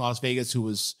in Las Vegas who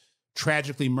was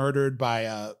tragically murdered by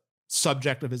a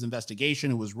subject of his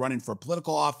investigation who was running for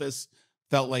political office,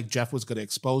 felt like Jeff was going to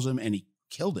expose him, and he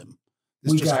killed him.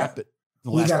 We got to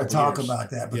talk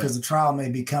about that because the trial may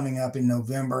be coming up in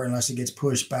November unless it gets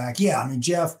pushed back. Yeah, I mean,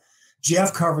 Jeff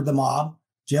covered the mob.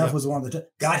 Jeff was one of the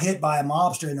got hit by a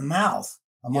mobster in the mouth,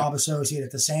 a mob associate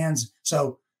at the Sands.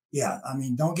 So, yeah, I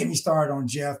mean, don't get me started on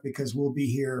Jeff because we'll be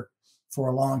here for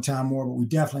a long time more, but we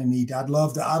definitely need. I'd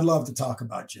love to talk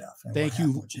about Jeff. Thank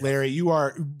you, Larry. You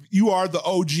are the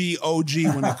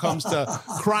OG when it comes to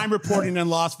crime reporting in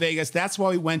Las Vegas. That's why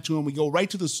we went to him. We go right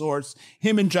to the source.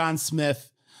 Him and John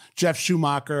Smith, Jeff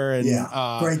Schumacher, and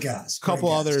great guys. A couple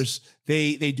others.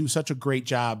 They do such a great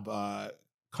job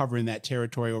covering that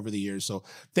territory over the years. So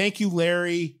thank you,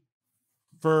 Larry.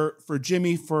 For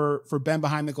Jimmy, for Ben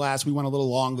behind the glass. We went a little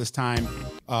long this time,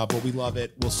 but we love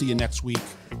it. We'll see you next week.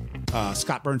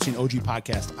 Scott Burnstein, OG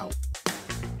Podcast, out.